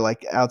 whatever,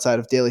 like outside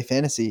of daily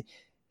fantasy,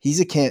 he's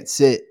a can't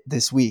sit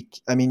this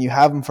week. I mean, you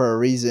have him for a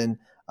reason.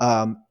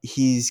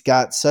 He's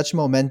got such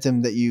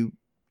momentum that you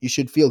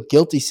should feel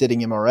guilty sitting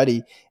him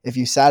already. If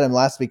you sat him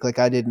last week, like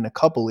I did in a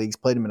couple leagues,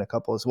 played him in a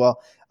couple as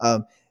well,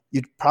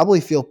 you'd probably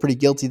feel pretty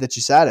guilty that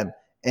you sat him.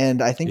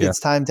 And I think it's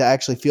time to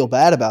actually feel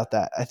bad about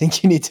that. I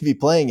think you need to be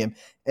playing him.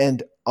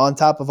 And on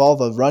top of all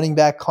the running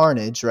back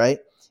carnage, right?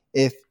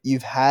 If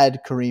you've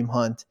had Kareem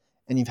Hunt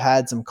and you've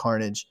had some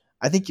carnage,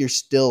 I think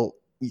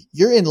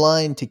you're in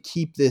line to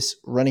keep this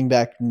running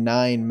back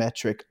 9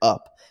 metric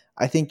up.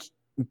 I think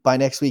by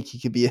next week, he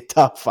could be a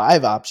top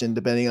 5 option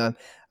depending on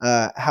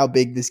how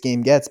big this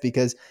game gets,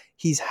 because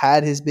he's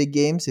had his big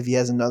games. If he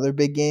has another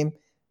big game,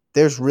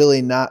 there's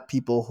really not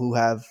people who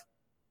have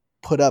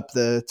put up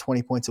the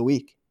 20 points a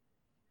week.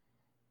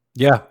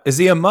 Yeah. Is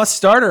he a must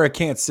start or a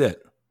can't sit?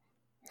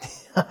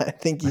 I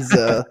think he's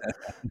a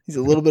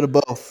little bit of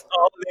both.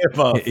 All of the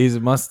above. He's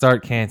a must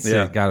start, can't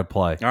sit, got to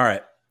play. All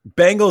right.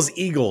 Bengals,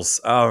 Eagles.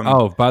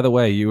 By the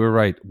way, you were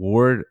right.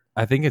 Ward,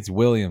 I think it's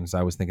Williams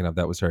I was thinking of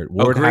that was hurt.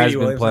 Ward has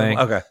been playing.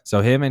 Okay.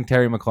 So him and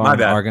Terry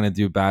McLaurin are going to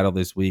do battle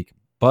this week.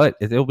 But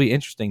it'll be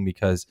interesting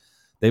because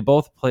they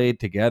both played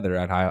together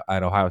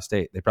at Ohio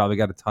State. They probably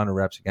got a ton of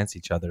reps against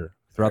each other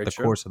throughout the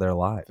course of their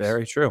lives.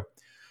 Very true.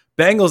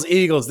 Bengals,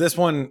 Eagles. This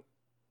one,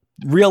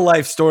 real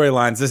life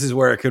storylines. This is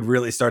where it could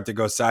really start to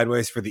go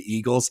sideways for the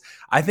Eagles.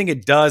 I think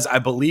it does. I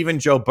believe in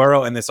Joe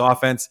Burrow and this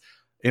offense.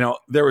 You know,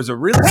 there was a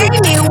really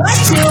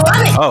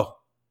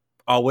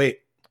I'll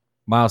wait.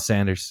 Miles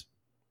Sanders,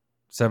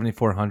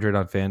 7,400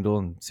 on FanDuel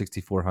and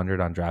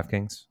 6,400 on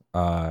DraftKings.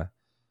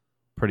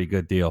 Pretty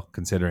good deal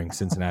considering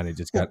Cincinnati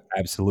just got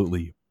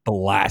absolutely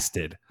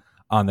blasted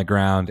on the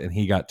ground, and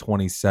he got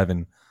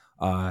 27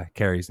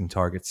 carries and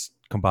targets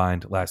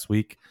combined last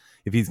week.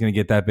 If he's going to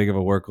get that big of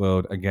a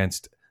workload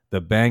against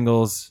the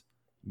Bengals,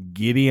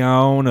 giddy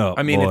on up.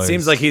 I mean, boys. It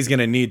seems like he's going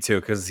to need to,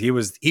 because he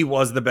was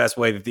the best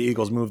way that the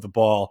Eagles moved the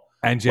ball.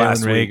 And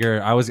Jalen Reagor.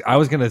 I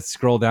was going to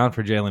scroll down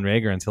for Jalen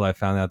Reagor until I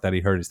found out that he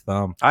hurt his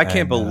thumb. I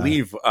can't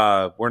believe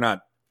we're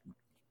not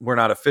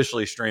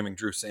officially streaming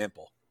Drew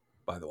Sample,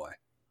 by the way.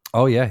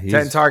 Oh yeah,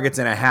 10 targets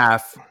and a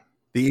half.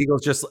 The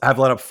Eagles just have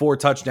let up 4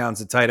 touchdowns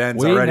to tight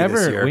ends already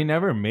this year. We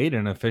never made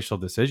an official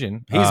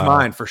decision. He's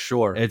mine for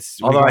sure.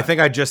 Although I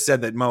think I just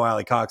said that Mo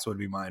Alley Cox would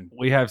be mine.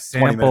 We have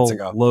Sample,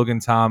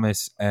 Logan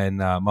Thomas, and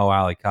Mo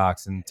Alley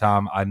Cox. And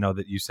Tom, I know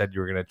that you said you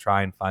were going to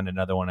try and find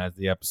another one as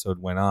the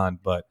episode went on,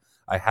 but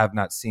I have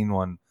not seen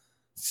one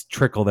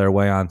trickle their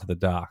way onto the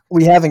dock.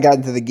 We haven't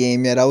gotten to the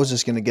game yet. I was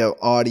just going to go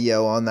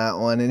audio on that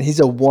one, and he's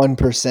a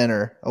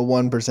 1%er, a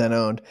 1%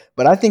 owned.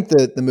 But I think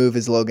the move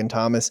is Logan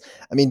Thomas.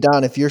 I mean,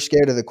 Don, if you're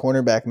scared of the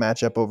cornerback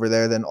matchup over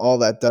there, then all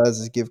that does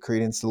is give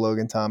credence to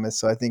Logan Thomas.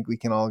 So I think we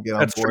can all get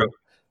on board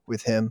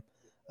with him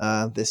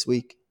this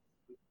week.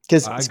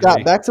 Because,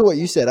 Scott, back to what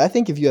you said, I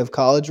think if you have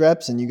college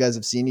reps and you guys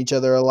have seen each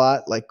other a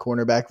lot, like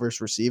cornerback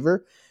versus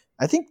receiver,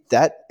 I think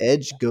that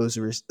edge goes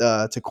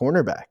to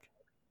cornerback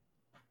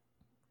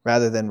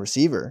rather than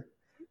receiver.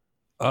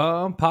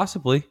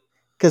 Possibly.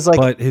 Because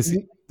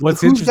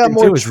what's interesting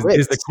too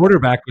is the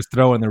quarterback was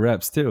throwing the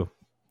reps too.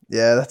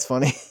 Yeah, that's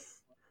funny.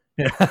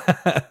 But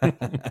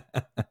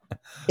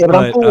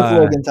I'm cool with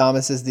Logan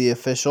Thomas as the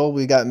official.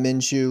 We got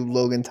Minshew,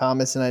 Logan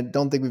Thomas, and I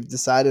don't think we've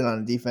decided on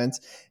a defense.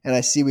 And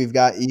I see we've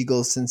got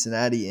Eagles,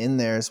 Cincinnati in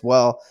there as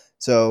well.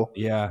 So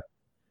yeah,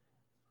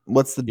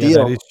 what's the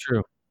deal? That is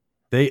true.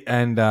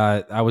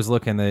 I was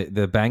looking.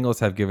 The Bengals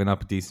have given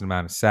up a decent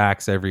amount of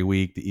sacks every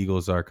week. The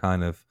Eagles are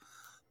kind of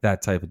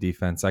that type of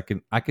defense. I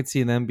could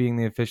see them being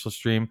the official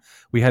stream.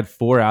 We had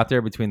 4 out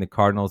there between the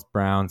Cardinals,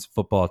 Browns,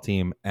 football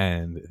team,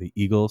 and the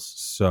Eagles.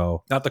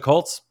 So not the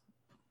Colts.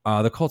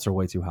 The Colts are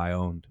way too high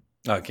owned.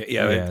 Okay,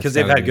 yeah, because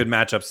they've had good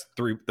matchups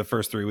the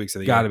first 3 weeks of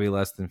the year. Got to be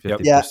less than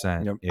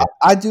 50%. Yep. Yeah.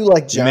 I do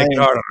like Giants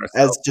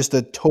as just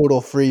a total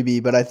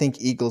freebie, but I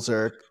think Eagles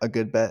are a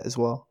good bet as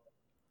well.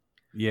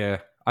 Yeah.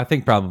 I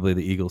think probably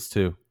the Eagles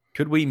too.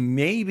 Could we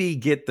maybe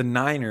get the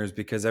Niners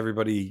because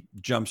everybody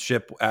jumped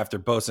ship after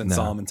Bosa and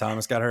Solomon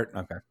Thomas got hurt?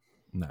 Okay.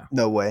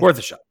 No way. Worth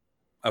a shot.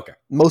 Okay.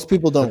 Most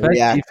people don't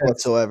react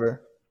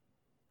whatsoever.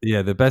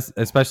 Yeah, the best,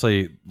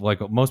 especially like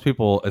most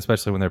people,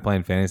 especially when they're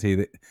playing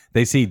fantasy,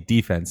 they see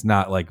defense,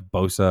 not like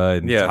Bosa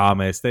and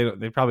Thomas.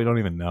 They probably don't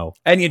even know.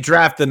 And you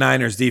draft the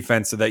Niners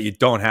defense so that you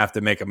don't have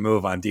to make a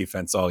move on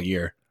defense all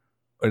year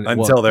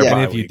until they're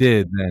bye if week. You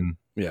did, then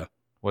yeah,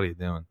 what are you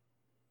doing?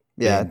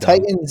 Yeah,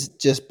 Titans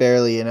just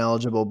barely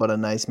ineligible, but a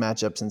nice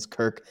matchup since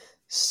Kirk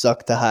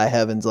sucked to high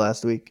heavens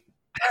last week.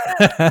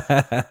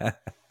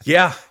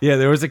 Yeah,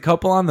 there was a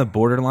couple on the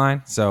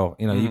borderline, so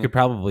you could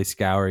probably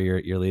scour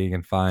your league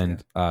and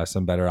find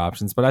some better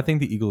options. But I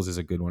think the Eagles is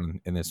a good one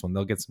in this one.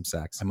 They'll get some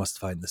sacks. I must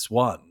find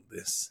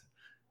this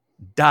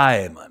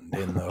diamond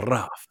in the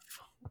rough.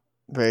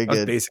 Very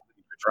good. Basically,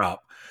 the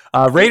drop.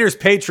 Raiders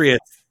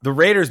Patriots. The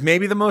Raiders may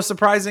be the most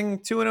surprising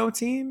 2-0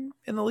 team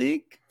in the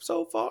league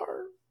so far.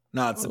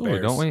 No, it's the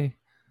Bears, don't we?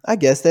 I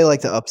guess they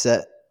like to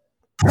upset.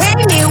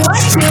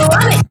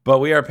 But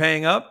we are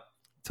paying up,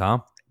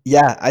 Tom.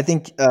 Yeah, I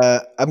think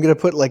I'm going to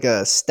put like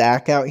a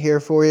stack out here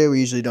for you. We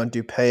usually don't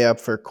do pay up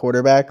for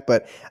quarterback,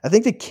 but I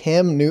think the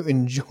Cam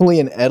Newton,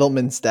 Julian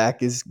Edelman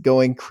stack is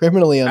going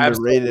criminally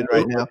underrated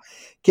right now.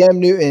 Cam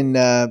Newton,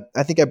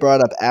 I think I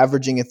brought up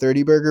averaging a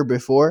 30 burger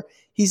before.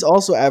 He's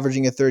also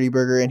averaging a 30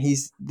 burger, and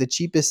he's the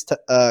cheapest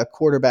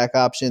quarterback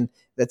option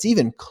that's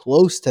even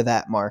close to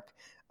that mark.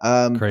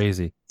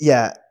 Crazy.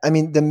 Yeah, I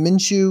mean, the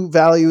Minshew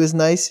value is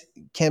nice.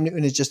 Cam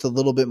Newton is just a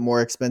little bit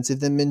more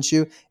expensive than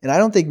Minshew, and I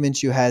don't think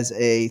Minshew has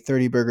a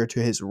 30 burger to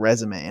his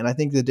resume, and I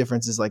think the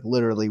difference is like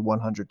literally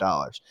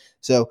 $100.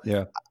 So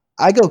yeah,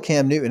 I go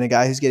Cam Newton, a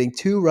guy who's getting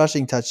 2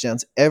 rushing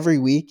touchdowns every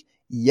week,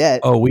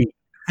 yet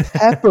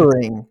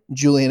peppering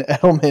Julian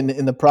Edelman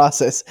in the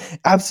process,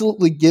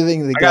 absolutely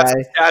giving the guy. I got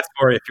some stats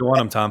for you if you want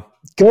them, Tom.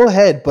 Go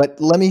ahead, but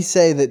let me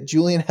say that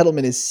Julian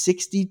Edelman is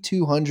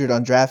 6,200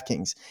 on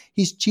DraftKings.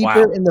 He's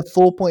cheaper in the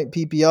full point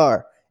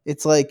PPR.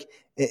 It's like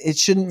it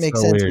shouldn't make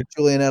sense with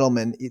Julian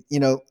Edelman.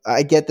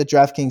 I get that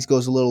DraftKings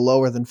goes a little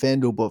lower than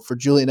FanDuel, but for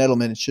Julian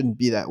Edelman, it shouldn't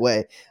be that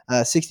way.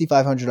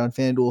 6,500 on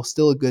FanDuel,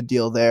 still a good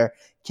deal there.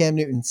 Cam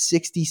Newton,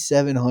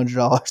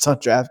 $6,700 on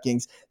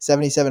DraftKings,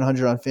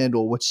 $7,700 on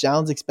FanDuel, which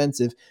sounds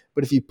expensive,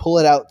 but if you pull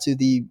it out to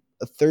the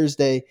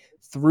Thursday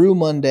through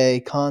Monday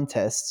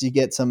contests, you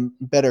get some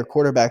better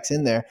quarterbacks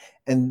in there,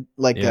 and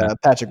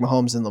Patrick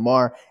Mahomes and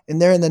Lamar,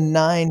 and they're in the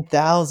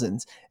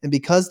 9,000s. And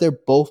because they're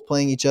both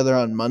playing each other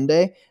on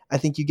Monday, I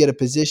think you get a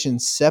position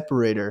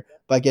separator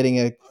by getting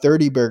a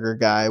 30 burger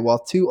guy, while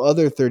 2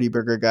 other 30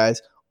 burger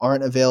guys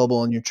aren't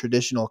available in your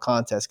traditional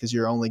contest because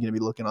you're only going to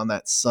be looking on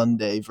that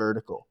Sunday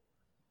vertical.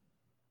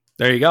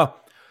 There you go.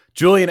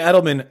 Julian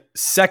Edelman,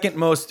 second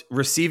most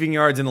receiving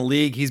yards in the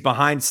league. He's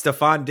behind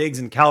Stephon Diggs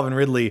and Calvin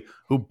Ridley,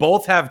 who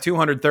both have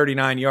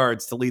 239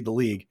 yards to lead the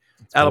league.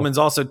 Edelman's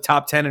also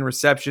top 10 in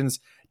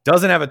receptions.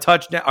 Doesn't have a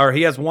touchdown, or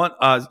he has one.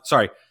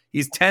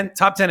 He's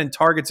top 10 in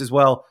targets as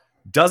well.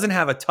 Doesn't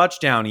have a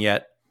touchdown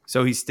yet,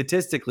 so he's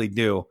statistically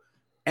due.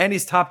 And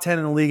he's top 10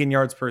 in the league in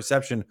yards per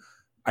reception.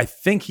 I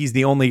think he's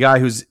the only guy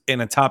who's in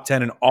a top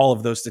 10 in all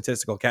of those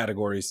statistical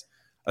categories,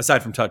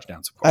 aside from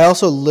touchdowns, of course. I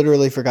also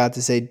literally forgot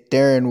to say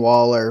Darren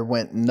Waller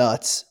went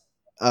nuts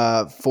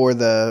for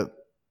the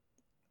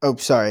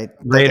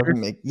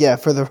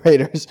Raiders. For the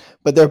Raiders,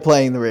 but they're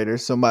playing the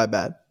Raiders, so my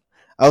bad.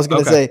 I was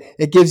going to say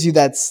it gives you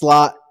that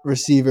slot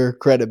receiver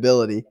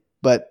credibility,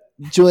 but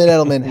Julian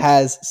Edelman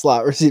has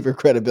slot receiver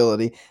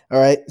credibility. All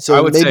right,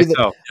 so maybe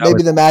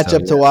the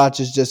matchup to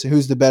watch is just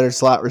who's the better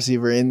slot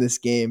receiver in this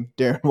game,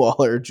 Darren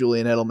Waller or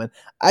Julian Edelman.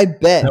 I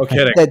bet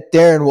that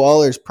Darren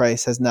Waller's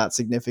price has not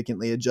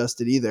significantly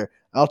adjusted either.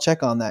 I'll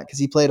check on that because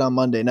he played on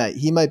Monday night.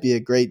 He might be a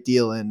great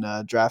deal in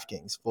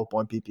DraftKings full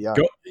point PPR.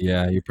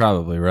 Yeah, you're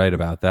probably right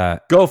about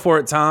that. Go for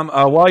it, Tom.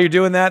 While you're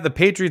doing that, the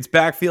Patriots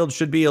backfield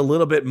should be a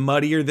little bit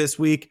muddier this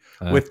week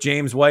with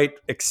James White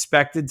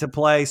expected to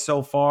play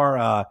so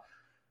far.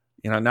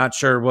 Not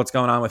sure what's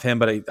going on with him,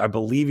 but I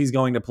believe he's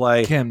going to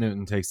play. Cam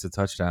Newton takes the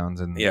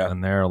touchdowns, and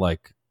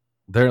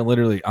they're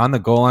literally on the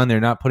goal line. They're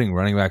not putting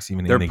running backs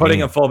even in the game. They're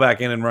putting a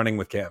fullback in and running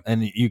with Cam.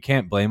 And you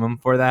can't blame them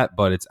for that,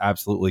 but it's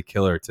absolutely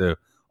killer to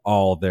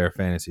all their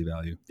fantasy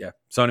value. Yeah,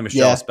 Sony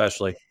Michel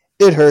especially.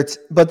 It hurts,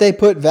 but they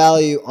put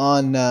value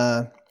on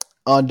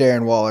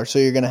Darren Waller, so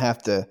you're going to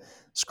have to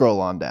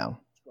scroll on down.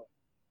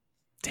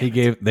 They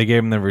gave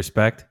him the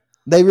respect.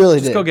 They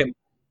really did.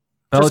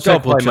 Just go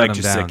play Mike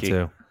Gesicki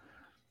too.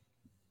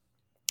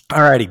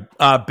 All righty.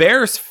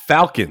 Bears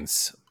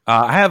Falcons.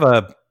 I have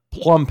a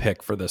plum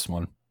pick for this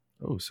one.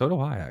 Oh, so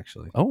do I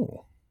actually.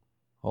 Oh,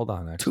 hold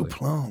on. Actually, 2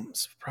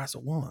 plums, price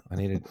of 1. I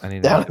need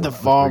down at the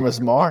farmer's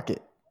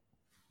market.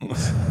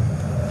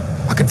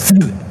 I can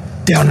feel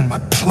it down in my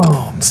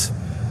plums.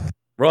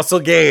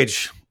 Russell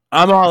Gage.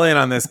 I'm all in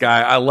on this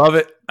guy. I love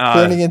it.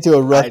 Turning into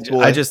a rough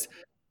boy. This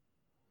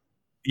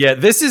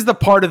is the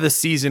part of the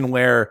season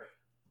where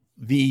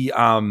the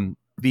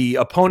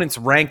opponent's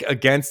rank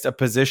against a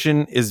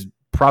position is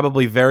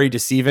probably very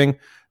deceiving.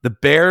 The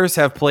Bears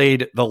have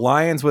played the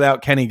Lions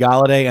without Kenny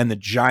Golladay and the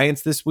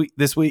Giants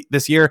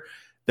this year.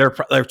 They're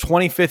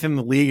 25th in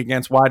the league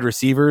against wide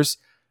receivers.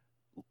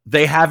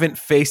 They haven't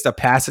faced a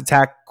pass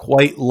attack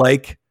quite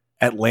like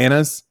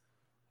Atlanta's.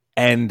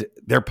 and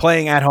they're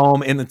playing at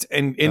home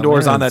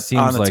indoors on the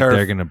turf.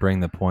 They're going to bring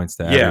the points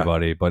to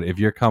everybody, but if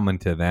you're coming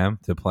to them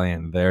to play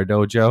in their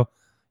dojo,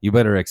 you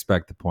better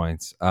expect the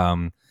points.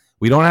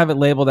 We don't have it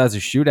labeled as a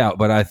shootout,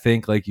 but I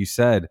think, like you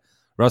said,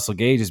 Russell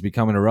Gage is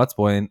becoming a ruts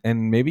boy,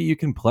 and maybe you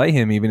can play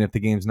him even if the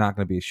game's not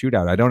going to be a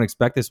shootout. I don't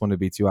expect this one to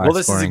be too high. Well,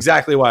 this is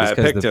exactly why I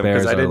picked him,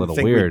 because I didn't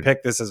think we'd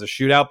pick this as a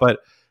shootout. But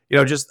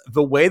just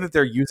the way that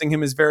they're using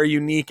him is very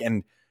unique.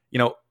 And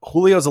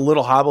Julio's a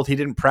little hobbled. He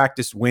didn't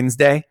practice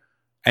Wednesday,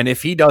 and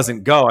if he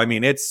doesn't go, I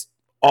mean, it's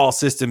all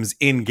systems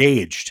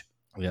engaged.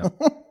 Yeah,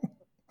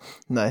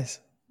 nice.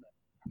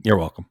 You're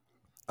welcome.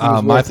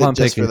 My plum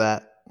pick for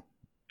that.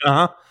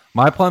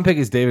 My plum pick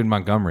is David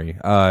Montgomery.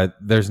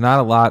 There's not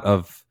a lot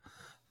of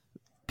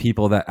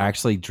people that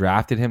actually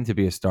drafted him to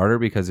be a starter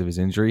because of his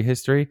injury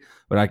history,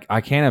 but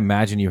I can't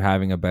imagine you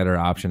having a better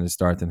option to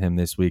start than him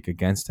this week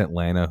against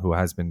Atlanta, who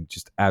has been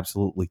just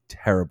absolutely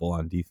terrible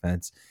on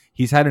defense.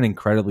 He's had an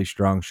incredibly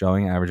strong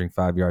showing, averaging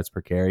 5 yards per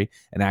carry,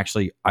 and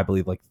actually, I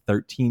believe, like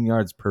 13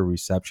 yards per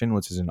reception,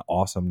 which is an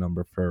awesome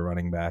number for a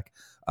running back.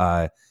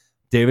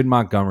 David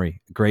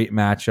Montgomery, great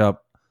matchup.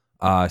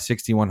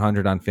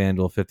 6,100 on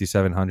FanDuel,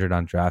 5,700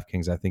 on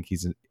DraftKings. I think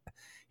he's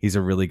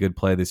a really good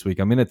play this week.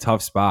 I'm in a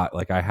tough spot.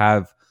 Like I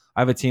have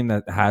a team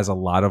that has a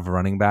lot of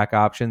running back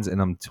options,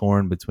 and I'm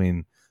torn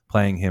between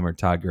playing him or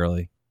Todd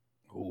Gurley.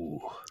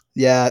 Ooh.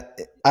 Yeah,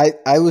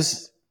 I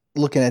was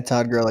looking at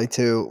Todd Gurley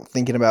too,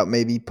 thinking about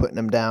maybe putting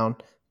him down,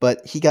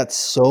 but he got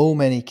so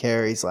many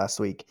carries last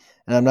week,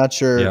 and I'm not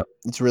sure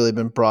it's really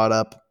been brought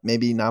up,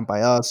 maybe not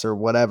by us or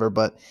whatever,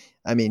 but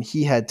I mean,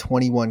 he had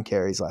 21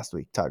 carries last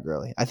week, Todd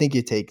Gurley. I think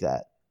you take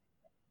that.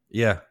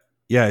 Yeah.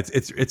 Yeah,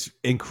 it's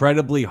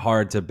incredibly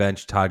hard to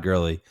bench Todd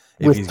Gurley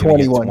if with he's going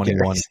to get 21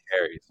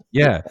 carries.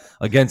 Yeah,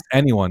 against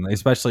anyone,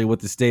 especially with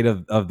the state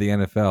of the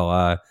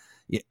NFL.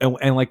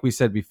 And like we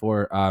said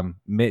before,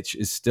 Mitch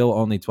is still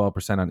only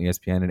 12% on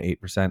ESPN and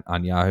 8%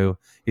 on Yahoo.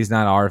 He's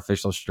not our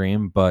official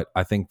stream, but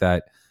I think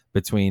that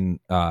between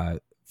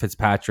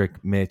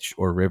Fitzpatrick, Mitch,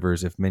 or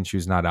Rivers, if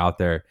Minshew's not out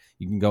there,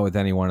 you can go with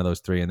any one of those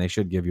three, and they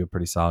should give you a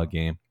pretty solid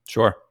game.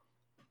 Sure.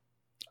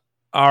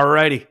 All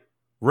righty.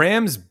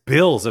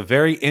 Rams-Bills, a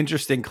very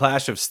interesting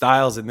clash of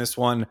styles in this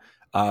one.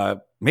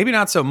 Maybe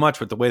not so much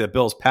with the way the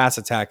Bills' pass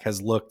attack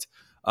has looked.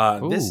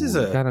 This is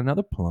got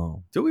another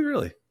plum. Do we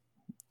really?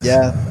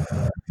 Yeah.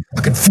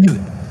 I can feel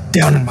it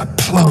down in my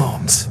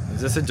plums.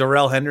 Is this a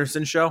Darrell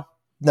Henderson show?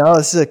 No,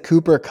 this is a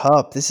Cooper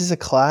Kupp. This is a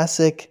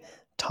classic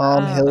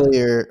Tom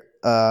Hillier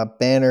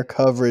banner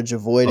coverage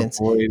avoidance.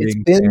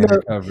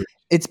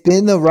 It's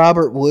been the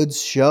Robert Woods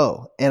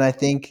show, and I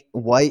think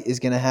White is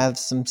going to have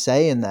some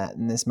say in that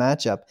in this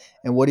matchup.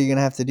 And what are you going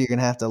to have to do? You're going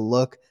to have to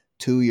look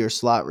to your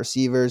slot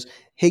receivers.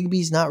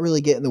 Higbee's not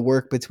really getting the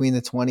work between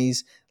the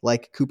 20s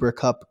like Cooper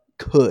Kupp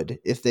could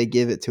if they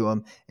give it to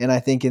him. And I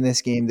think in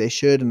this game they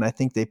should, and I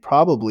think they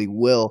probably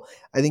will.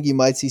 I think you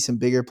might see some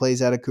bigger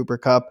plays out of Cooper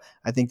Kupp.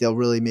 I think they'll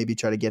really maybe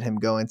try to get him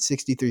going.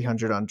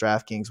 6,300 on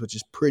DraftKings, which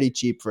is pretty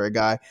cheap for a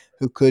guy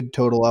who could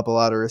total up a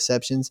lot of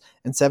receptions,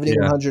 and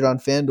 7,100 on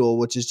FanDuel,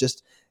 which is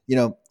just,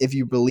 if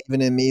you believe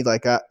in me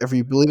if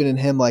you believe in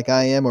him like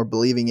I am, or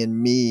believing in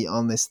me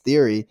on this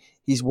theory,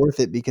 he's worth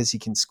it because he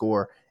can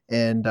score.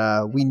 And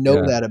we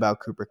know that about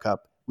Cooper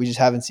Kupp. We just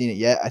haven't seen it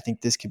yet. I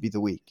think this could be the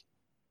week.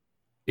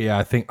 Yeah,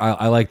 I think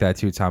I like that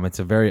too, Tom. I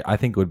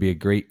think it would be a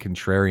great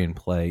contrarian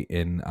play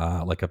in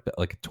like a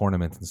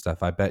tournament and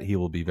stuff. I bet he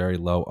will be very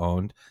low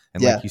owned,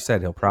 and like you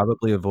said, he'll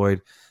probably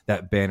avoid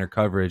that banner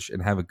coverage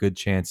and have a good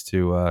chance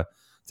to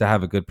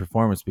have a good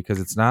performance, because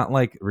it's not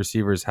like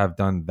receivers have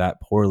done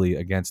that poorly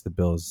against the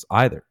Bills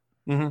either.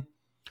 Mm-hmm.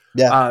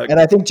 Yeah, and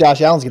I think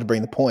Josh Allen's going to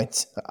bring the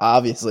points.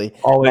 Obviously,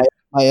 always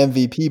my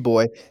MVP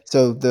boy.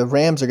 So the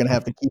Rams are going to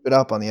have to keep it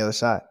up on the other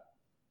side.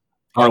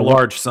 Our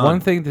large son. One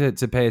thing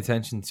to pay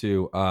attention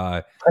to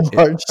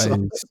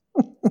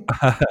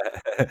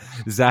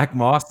Zach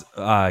Moss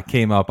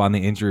came up on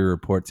the injury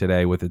report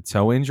today with a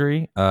toe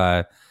injury.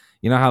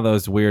 You know how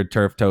those weird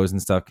turf toes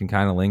and stuff can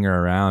kind of linger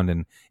around,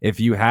 and if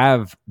you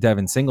have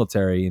Devin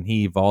Singletary and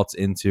he vaults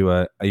into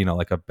a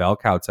like a bell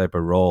cow type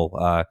of role,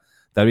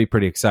 that'd be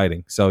pretty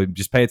exciting. So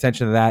just pay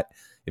attention to that.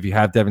 If you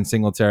have Devin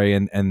Singletary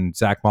and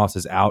Zach Moss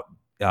is out,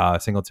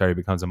 Singletary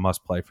becomes a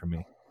must play for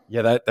me.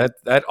 Yeah,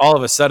 that all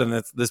of a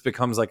sudden this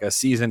becomes like a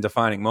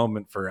season-defining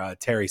moment for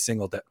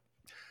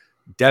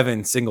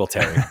Devin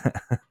Singletary.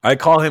 I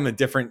call him a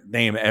different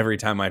name every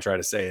time I try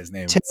to say his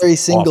name. Terry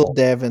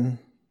Devin.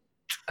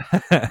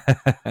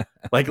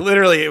 Like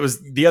literally, it was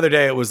the other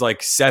day. It was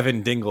like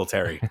 7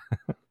 Dingletary.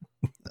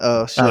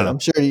 Oh shit! I'm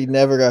sure he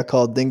never got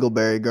called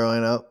Dingleberry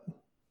growing up.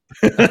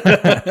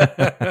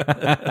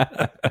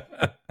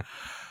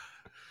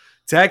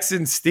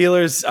 Texans,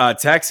 Steelers.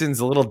 Texans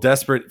a little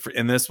desperate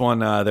in this one.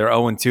 They're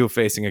 0-2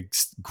 facing a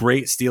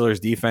great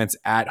Steelers defense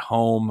at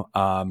home.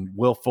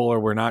 Will Fuller,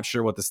 we're not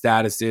sure what the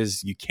status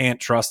is. You can't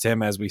trust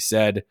him, as we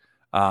said,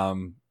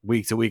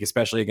 week to week,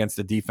 especially against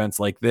a defense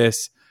like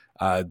this.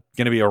 Going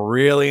to be a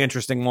really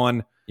interesting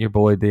one. Your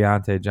boy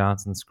Deontay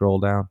Johnson, scroll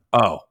down.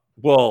 Oh,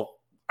 well,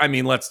 I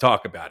mean, let's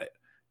talk about it.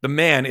 The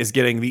man is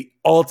getting the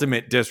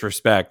ultimate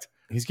disrespect.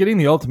 He's getting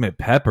the ultimate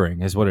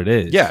peppering, is what it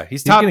is. Yeah,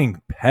 he's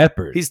getting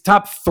peppered. He's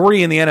top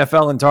 3 in the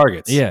NFL in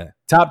targets. Yeah,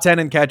 top 10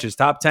 in catches,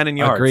 top 10 in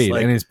yards. Agreed,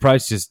 and his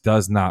price just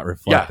does not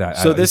reflect that.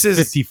 So this is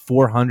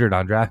 $5,400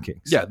 on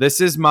DraftKings. Yeah,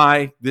 this is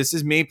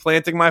me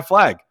planting my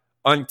flag.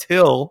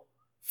 Until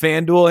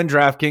FanDuel and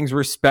DraftKings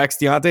respects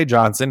Deontay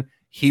Johnson,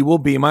 he will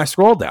be my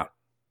scroll down.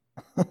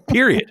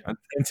 Period.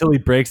 Until he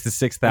breaks the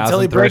 6,000 Until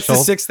he breaks the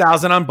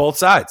 6,000 on both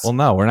sides. Well,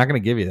 no, we're not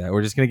going to give you that.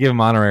 We're just going to give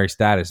him honorary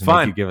status and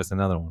make you give us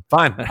another one.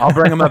 Fine. I'll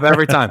bring him up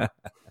every time.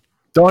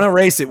 Don't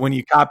erase it when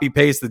you copy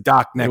paste the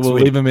doc next week.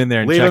 We'll leave him in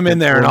there.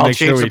 And I'll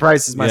change the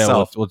prices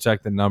myself. We'll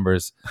check the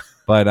numbers.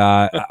 But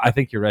I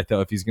think you're right,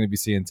 though. If he's going to be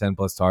seeing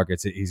 10-plus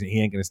targets,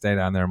 he ain't going to stay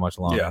down there much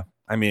longer. Yeah.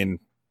 I mean,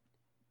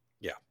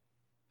 yeah.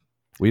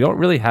 We don't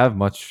really have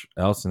much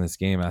else in this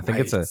game. I think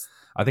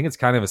it's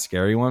kind of a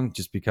scary one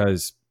just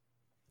because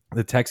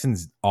the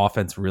Texans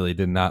offense really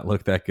did not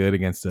look that good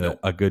against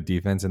a good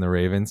defense in the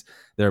Ravens.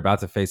 They're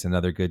about to face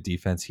another good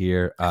defense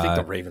here. I think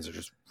the Ravens are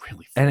just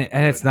really and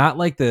it's not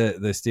like the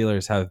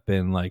Steelers have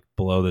been like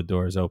blow the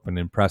doors open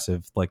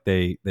impressive. Like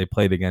they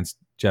played against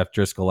Jeff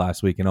Driscoll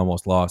last week and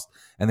almost lost,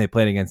 and they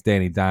played against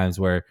Danny Dimes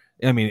where,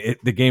 I mean,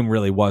 the game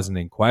really wasn't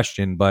in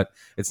question, but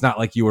it's not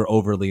like you were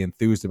overly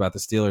enthused about the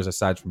Steelers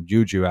aside from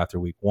Juju after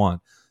week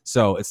 1.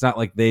 So it's not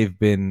like they've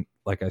been,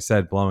 like I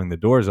said, blowing the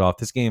doors off.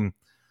 This game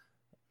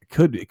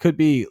could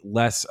be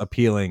less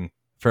appealing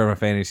from a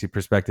fantasy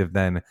perspective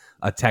than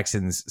a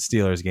Texans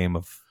Steelers game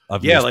of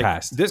years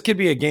past. This could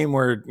be a game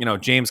where,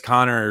 James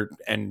Conner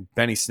and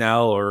Benny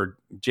Snell or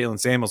Jalen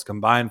Samuels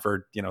combine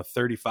for,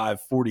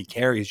 35, 40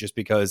 carries just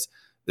because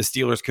the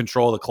Steelers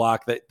control the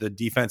clock, that the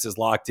defense is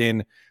locked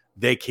in.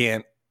 They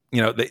can't,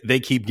 they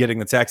keep getting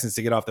the Texans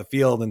to get off the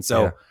field. And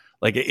so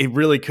it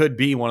really could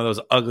be one of those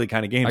ugly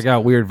kind of games. I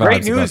got weird vibes.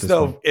 Great news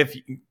though, if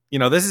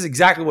this is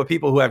exactly what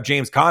people who have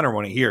James Conner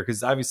want to hear,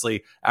 because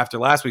obviously after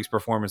last week's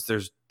performance,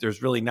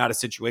 there's really not a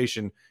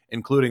situation,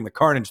 including the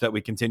carnage that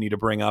we continue to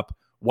bring up,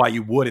 why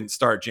you wouldn't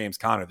start James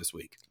Conner this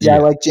week. Yeah, I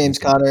like James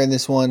Conner in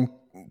this one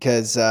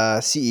because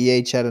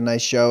CEH had a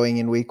nice showing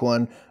in week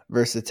 1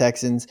 versus the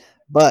Texans.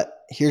 But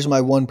here's my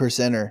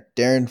 1%er,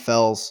 Darren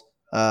Fells.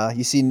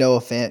 You see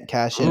Noah Fant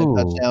cash in a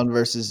touchdown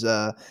versus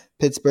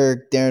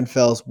Pittsburgh. Darren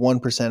Fells,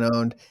 1%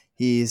 owned.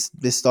 He's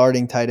the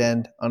starting tight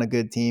end on a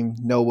good team.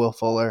 No Will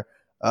Fuller.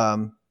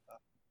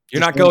 You're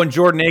not going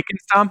Jordan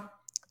Akins, Tom?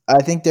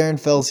 I think Darren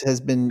Fells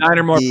has been 9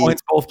 or more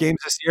points both games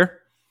this year.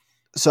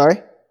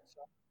 Sorry?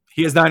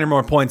 He has 9 or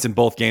more points in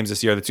both games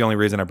this year. That's the only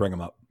reason I bring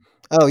him up.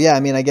 Oh, yeah. I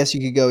mean, I guess you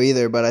could go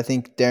either, but I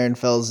think Darren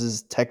Fells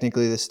is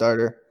technically the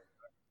starter.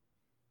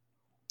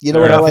 You know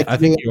what I like to do? I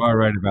think you are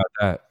right about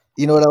that.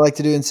 You know what I like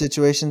to do in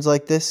situations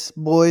like this,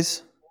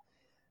 boys?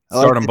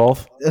 Start them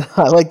both.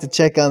 I like to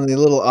check on the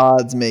little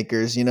odds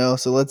makers,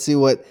 So let's see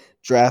what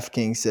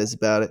DraftKings says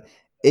about it.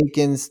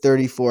 Akins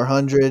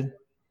 3,400,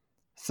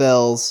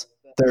 Fells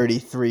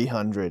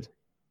 3,300.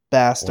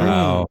 Bastard.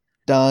 Wow.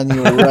 Don,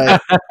 you were right.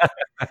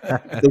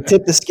 They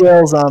tipped the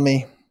scales on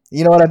me.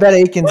 You know what? I bet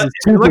Akins is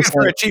 2%. Looking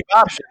for a cheap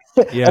option.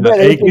 Yeah,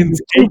 Akins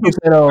is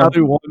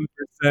probably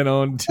 1%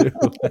 owned too.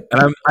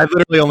 And I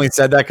literally only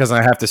said that because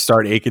I have to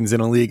start Akins in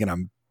a league, and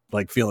I'm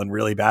feeling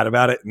really bad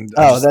about it. And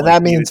then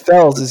that means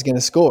Fells is going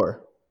to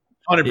score.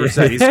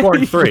 100%. He's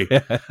scoring 3.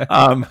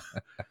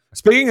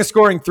 Speaking of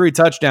scoring 3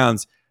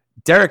 touchdowns,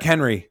 Derrick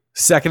Henry,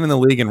 second in the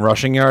league in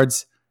rushing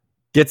yards,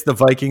 gets the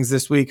Vikings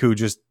this week, who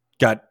just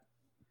got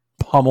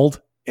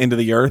pummeled into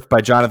the earth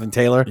by Jonathan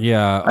Taylor.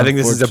 Yeah, I think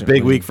this is a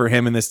big week for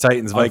him in this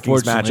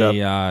Titans-Vikings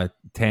matchup.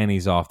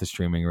 Tanny's off the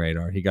streaming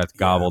radar. He got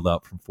gobbled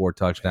up from 4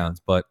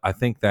 touchdowns. But I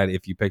think that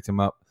if you picked him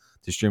up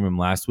to stream him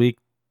last week,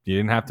 you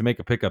didn't have to make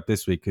a pickup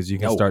this week because you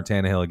can start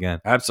Tannehill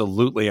again.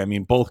 Absolutely. I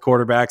mean, both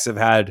quarterbacks have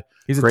had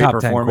He's a great top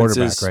 10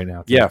 performances quarterback right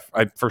now. Too.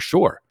 Yeah, for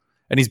sure.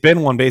 And he's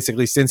been one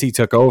basically since he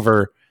took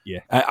over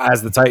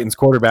as the Titans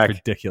quarterback.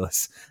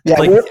 Ridiculous.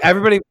 Yeah,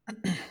 everybody.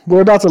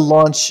 We're about to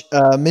launch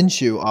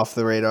Minshew off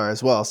the radar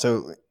as well.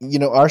 So,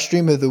 our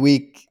stream of the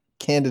week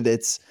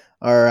candidates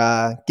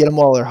are get them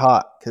while they're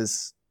hot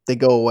because they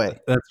go away.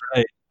 That's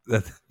right.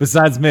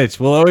 Besides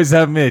Mitch, we'll always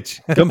have Mitch.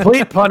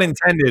 Complete pun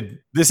intended.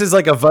 This is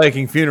like a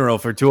Viking funeral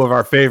for 2 of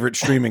our favorite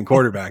streaming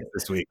quarterbacks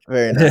this week.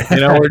 Very nice.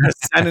 We're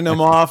just sending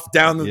them off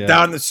down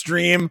the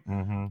stream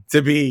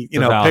to be,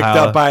 picked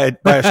up by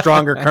a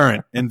stronger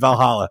current in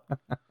Valhalla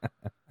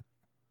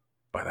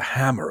by the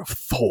hammer of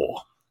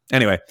Thor.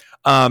 Anyway,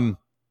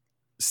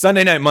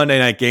 Sunday night, Monday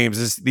night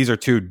games. These are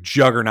 2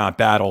 juggernaut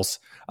battles.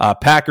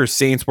 Packers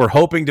Saints. We're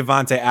hoping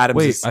Devontae Adams.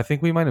 Wait, I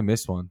think we might have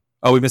missed one.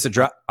 Oh, we missed a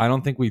drop. I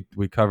don't think we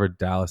covered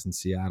Dallas and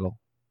Seattle.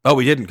 Oh,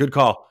 we didn't. Good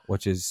call.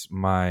 Which is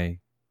my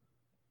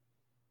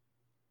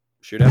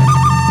shootout.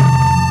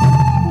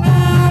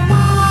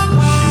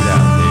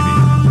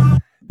 Shootout, baby.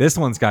 This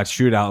one's got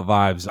shootout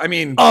vibes. I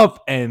mean,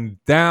 up and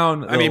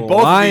down. I mean,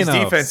 both of these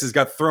defenses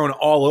got thrown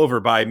all over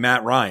by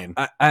Matt Ryan.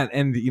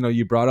 And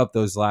you brought up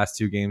those last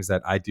 2 games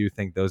that I do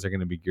think those are going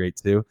to be great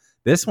too.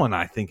 This one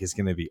I think is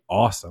going to be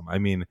awesome. I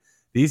mean,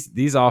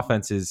 these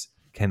offenses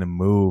can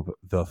move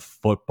the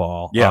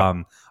football. Yeah.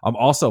 I'm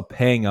also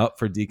paying up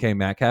for DK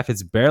Metcalf.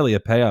 It's barely a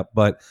pay up,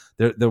 but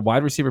the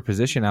wide receiver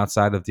position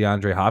outside of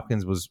DeAndre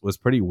Hopkins was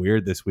pretty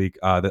weird this week.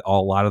 A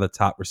lot of the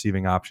top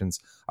receiving options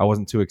I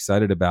wasn't too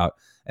excited about.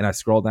 And I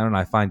scroll down and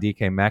I find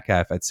DK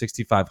Metcalf at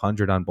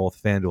 6,500 on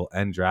both FanDuel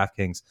and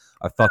DraftKings.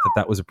 I thought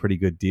that was a pretty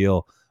good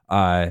deal.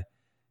 And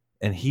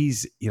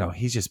he's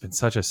just been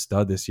such a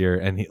stud this year.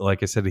 And he,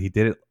 like I said, he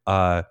did it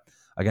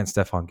against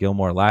Stephon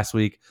Gilmore last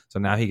week. So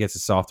now he gets a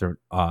softer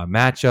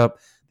matchup.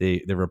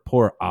 The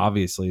rapport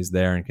obviously is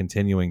there and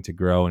continuing to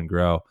grow and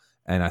grow.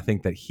 And I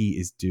think that he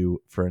is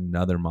due for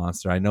another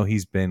monster. I know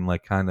he's been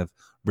like kind of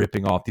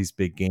ripping off these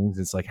big games.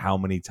 It's like, how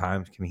many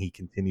times can he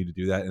continue to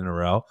do that in a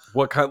row?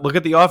 Look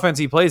at the offense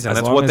he plays in.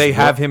 That's what they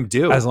have him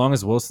do. As long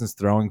as Wilson's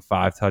throwing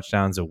 5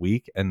 touchdowns a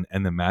week and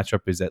the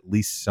matchup is at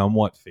least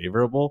somewhat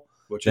favorable,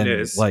 which then, it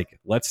is. like,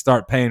 let's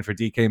start paying for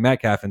DK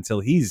Metcalf until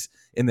he's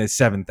in the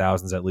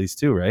 7,000s at least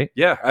too, right?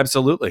 Yeah,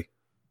 absolutely.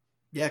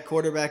 Yeah,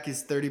 quarterback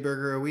is 30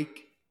 burger a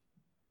week.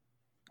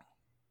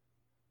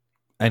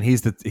 And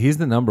he's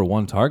the number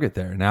one target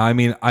there. Now, I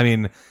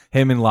mean,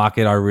 him and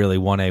Lockett are really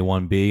 1A,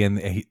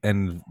 1B,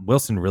 and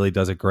Wilson really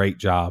does a great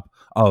job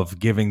of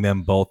giving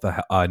them both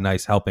a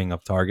nice helping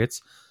of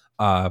targets.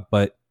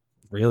 But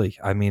really,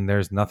 I mean,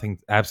 there's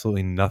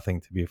absolutely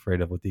nothing to be afraid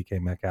of with DK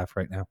Metcalf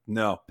right now.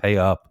 No. Pay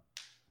up.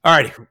 All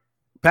right.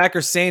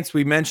 Packers Saints,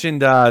 we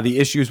mentioned the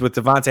issues with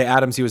Devontae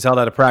Adams. He was held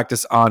out of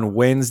practice on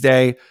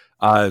Wednesday.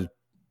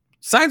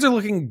 Signs are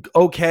looking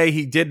okay.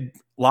 He did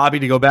lobby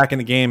to go back in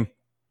the game.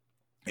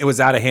 It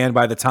was out of hand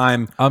by the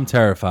time. I'm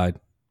terrified.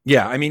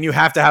 Yeah, I mean, you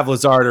have to have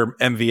Lazard or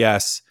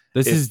MVS.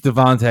 This is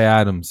Devontae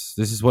Adams.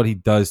 This is what he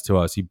does to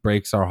us. He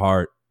breaks our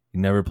heart. He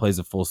never plays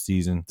a full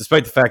season.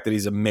 Despite the fact that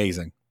he's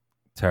amazing.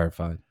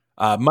 Terrified.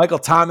 Michael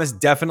Thomas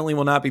definitely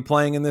will not be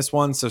playing in this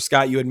one. So,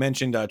 Scott, you had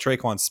mentioned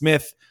Traquan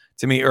Smith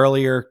to me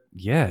earlier.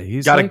 Yeah,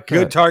 he's got like a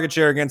good target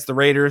share against the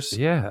Raiders.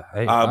 Yeah,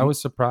 I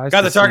was surprised.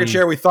 Got the target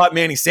share we thought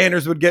Manny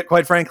Sanders would get,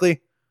 quite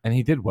frankly. And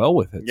he did well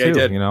with it, yeah, too. He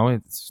did. You know,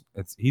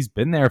 he's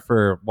been there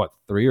for,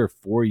 3 or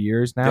 4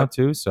 years now,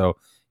 too. So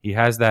he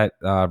has that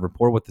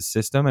rapport with the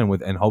system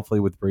and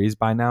hopefully with Breeze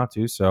by now,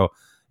 too. So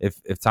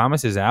if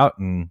Thomas is out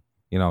and,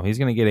 he's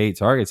going to get 8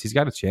 targets, he's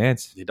got a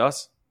chance. He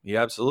does. He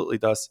absolutely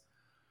does.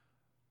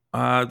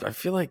 I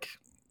feel like,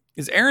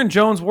 is Aaron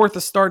Jones worth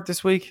a start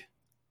this week?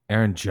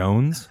 Aaron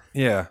Jones?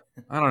 Yeah.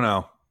 I don't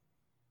know.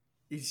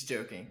 He's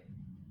joking.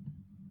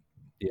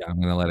 Yeah, I'm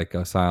going to let it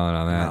go silent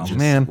on that. Oh, Just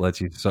man.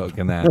 let you soak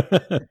in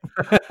that.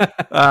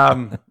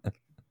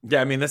 Yeah,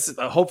 I mean, this is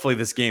hopefully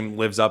this game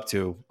lives up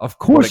to. Of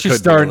course you're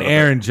starting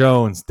Aaron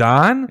Jones,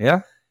 Don.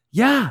 Yeah?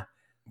 Yeah.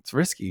 It's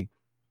risky.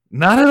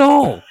 Not at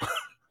all.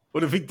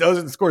 What if he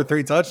doesn't score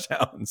 3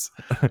 touchdowns?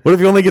 What if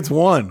he only gets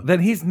 1?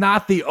 Then he's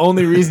not the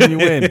only reason you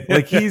win.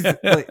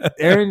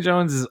 Aaron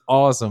Jones is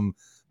awesome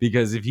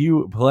because if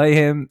you play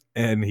him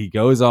and he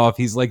goes off,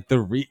 he's like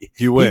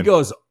you win. He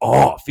goes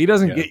off. He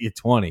doesn't get you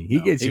 20. He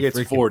gets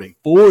 40.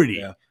 40.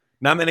 Yeah.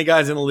 Not many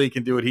guys in the league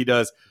can do what he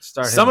does.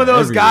 Start Some of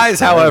those guys,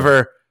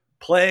 however,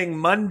 playing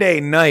Monday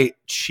night,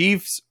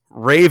 Chiefs,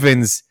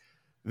 Ravens.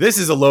 This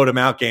is a load 'em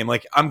out game.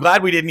 Like, I'm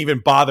glad we didn't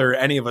even bother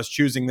any of us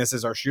choosing this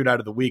as our shootout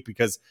of the week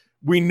because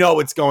we know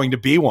it's going to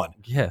be one.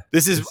 Yeah.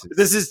 This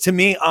is to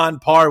me on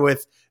par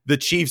with the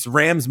Chiefs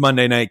Rams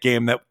Monday night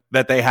game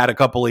that they had a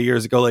couple of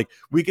years ago. Like,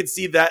 we could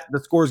see that the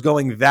scores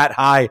going that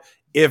high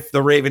if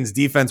the Ravens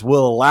defense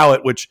will allow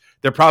it, which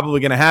they're probably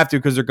going to have to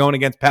because they're going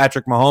against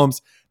Patrick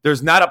Mahomes.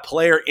 There's not a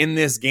player in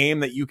this game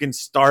that you can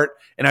start,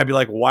 and I'd be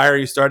like, why are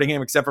you starting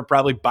him? Except for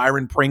probably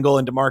Byron Pringle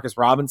and Demarcus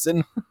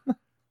Robinson.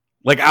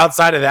 Like,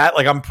 outside of that,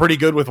 like, I'm pretty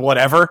good with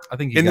whatever. I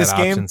think you in got this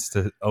game options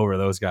over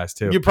those guys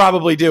too. You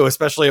probably do,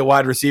 especially a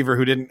wide receiver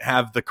who didn't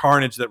have the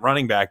carnage that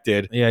running back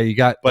did. Yeah, you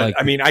got. But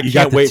I mean, I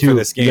can't wait for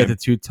this game. You got the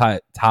 2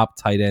 top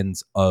tight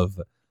ends of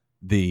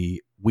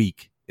the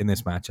week in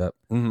this matchup.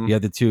 Mm-hmm. You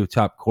have the 2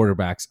 top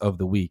quarterbacks of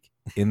the week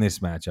in this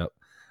matchup.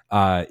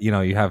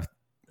 You have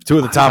 2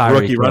 of the top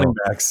Tyreek rookie running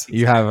backs.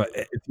 You have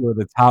 2 of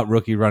the top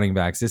rookie running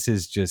backs. This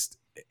is just.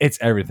 It's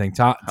everything.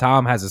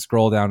 Tom has a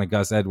scroll down to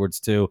Gus Edwards,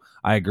 too.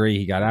 I agree.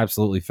 He got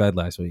absolutely fed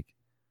last week.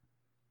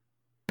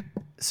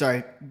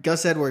 Sorry,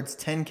 Gus Edwards,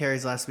 10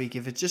 carries last week.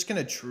 If it's just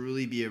going to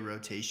truly be a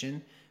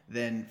rotation,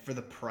 then for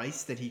the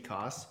price that he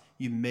costs,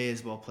 you may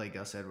as well play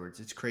Gus Edwards.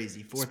 It's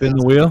crazy. Spin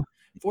the wheel.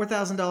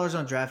 $4,000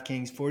 on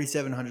DraftKings,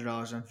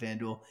 $4,700 on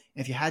FanDuel.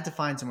 And if you had to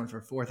find someone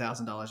for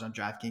 $4,000 on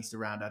DraftKings to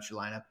round out your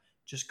lineup,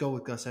 just go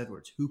with Gus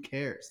Edwards. Who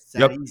cares? It's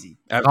that easy.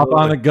 Hop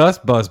on the Gus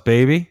bus,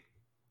 baby.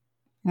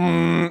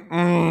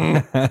 I'm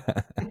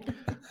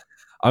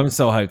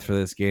so hyped for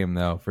this game,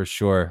 though, for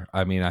sure.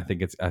 I mean, I think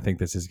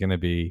this is going to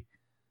be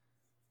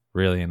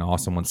really an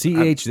awesome one.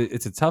 CEH,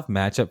 it's a tough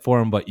matchup for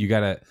him, but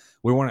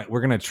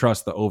we're gonna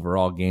trust the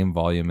overall game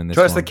volume in this.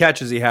 Trust one. the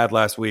catches he had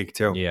last week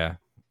too. Yeah.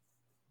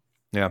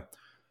 This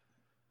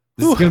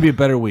Whew. is gonna be a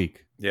better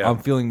week. Yeah, I'm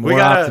feeling more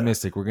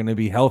optimistic. We're gonna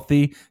be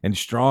healthy and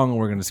strong, and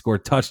we're gonna score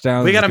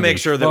touchdowns. We got to make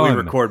sure that we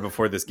record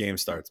before this game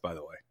starts. By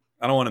the way,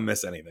 I don't want to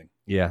miss anything.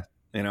 Yeah.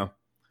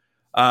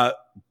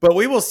 But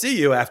we will see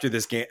you after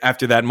this game,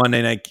 after that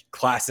Monday Night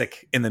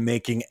Classic in the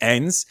making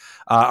ends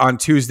on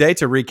Tuesday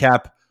to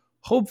recap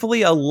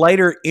hopefully a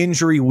lighter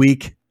injury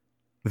week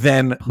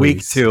than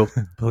week 2.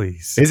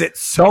 Please. Is it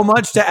so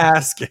much to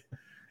ask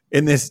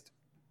in this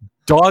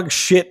dog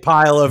shit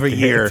pile of a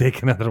year?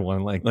 Take another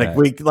one like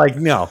that.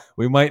 No.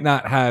 We might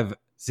not have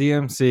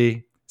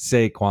CMC,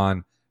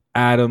 Saquon,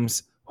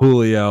 Adams,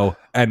 Julio,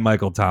 and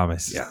Michael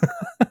Thomas. Yeah.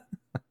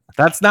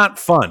 That's not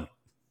fun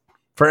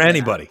for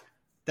anybody.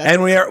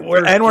 And we're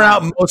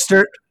out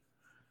Mostert.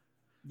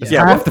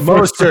 Yeah,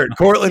 Mostert,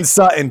 Cortland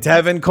Sutton,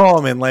 Tevin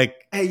Coleman.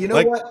 Hey, you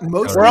know what?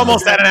 We're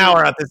almost at an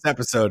hour at this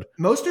episode.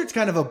 Mostert's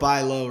kind of a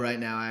buy low right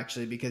now,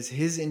 actually, because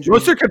his injury.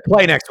 Mostert could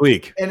play next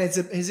week, and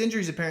his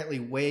injury is apparently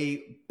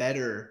way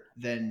better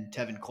than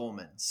Tevin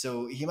Coleman,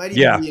 so he might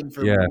even be in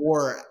for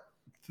more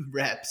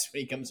reps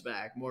when he comes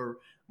back, more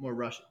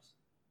rushes.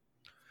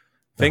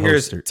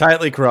 Fingers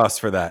tightly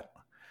crossed for that.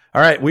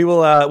 All right, we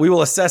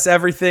will assess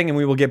everything, and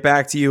we will get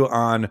back to you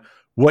on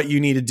what you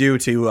need to do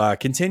to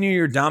continue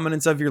your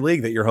dominance of your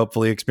league that you're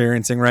hopefully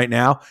experiencing right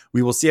now.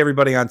 We will see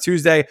everybody on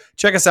Tuesday.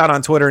 Check us out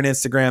on Twitter and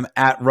Instagram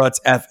at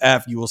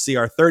RutsFF. You will see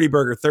our 30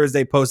 Burger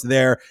Thursday post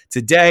there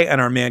today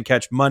and our Man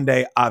Catch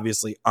Monday,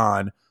 obviously,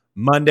 on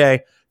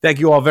Monday. Thank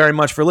you all very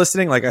much for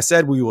listening. Like I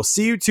said, we will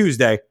see you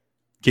Tuesday.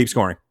 Keep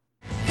scoring.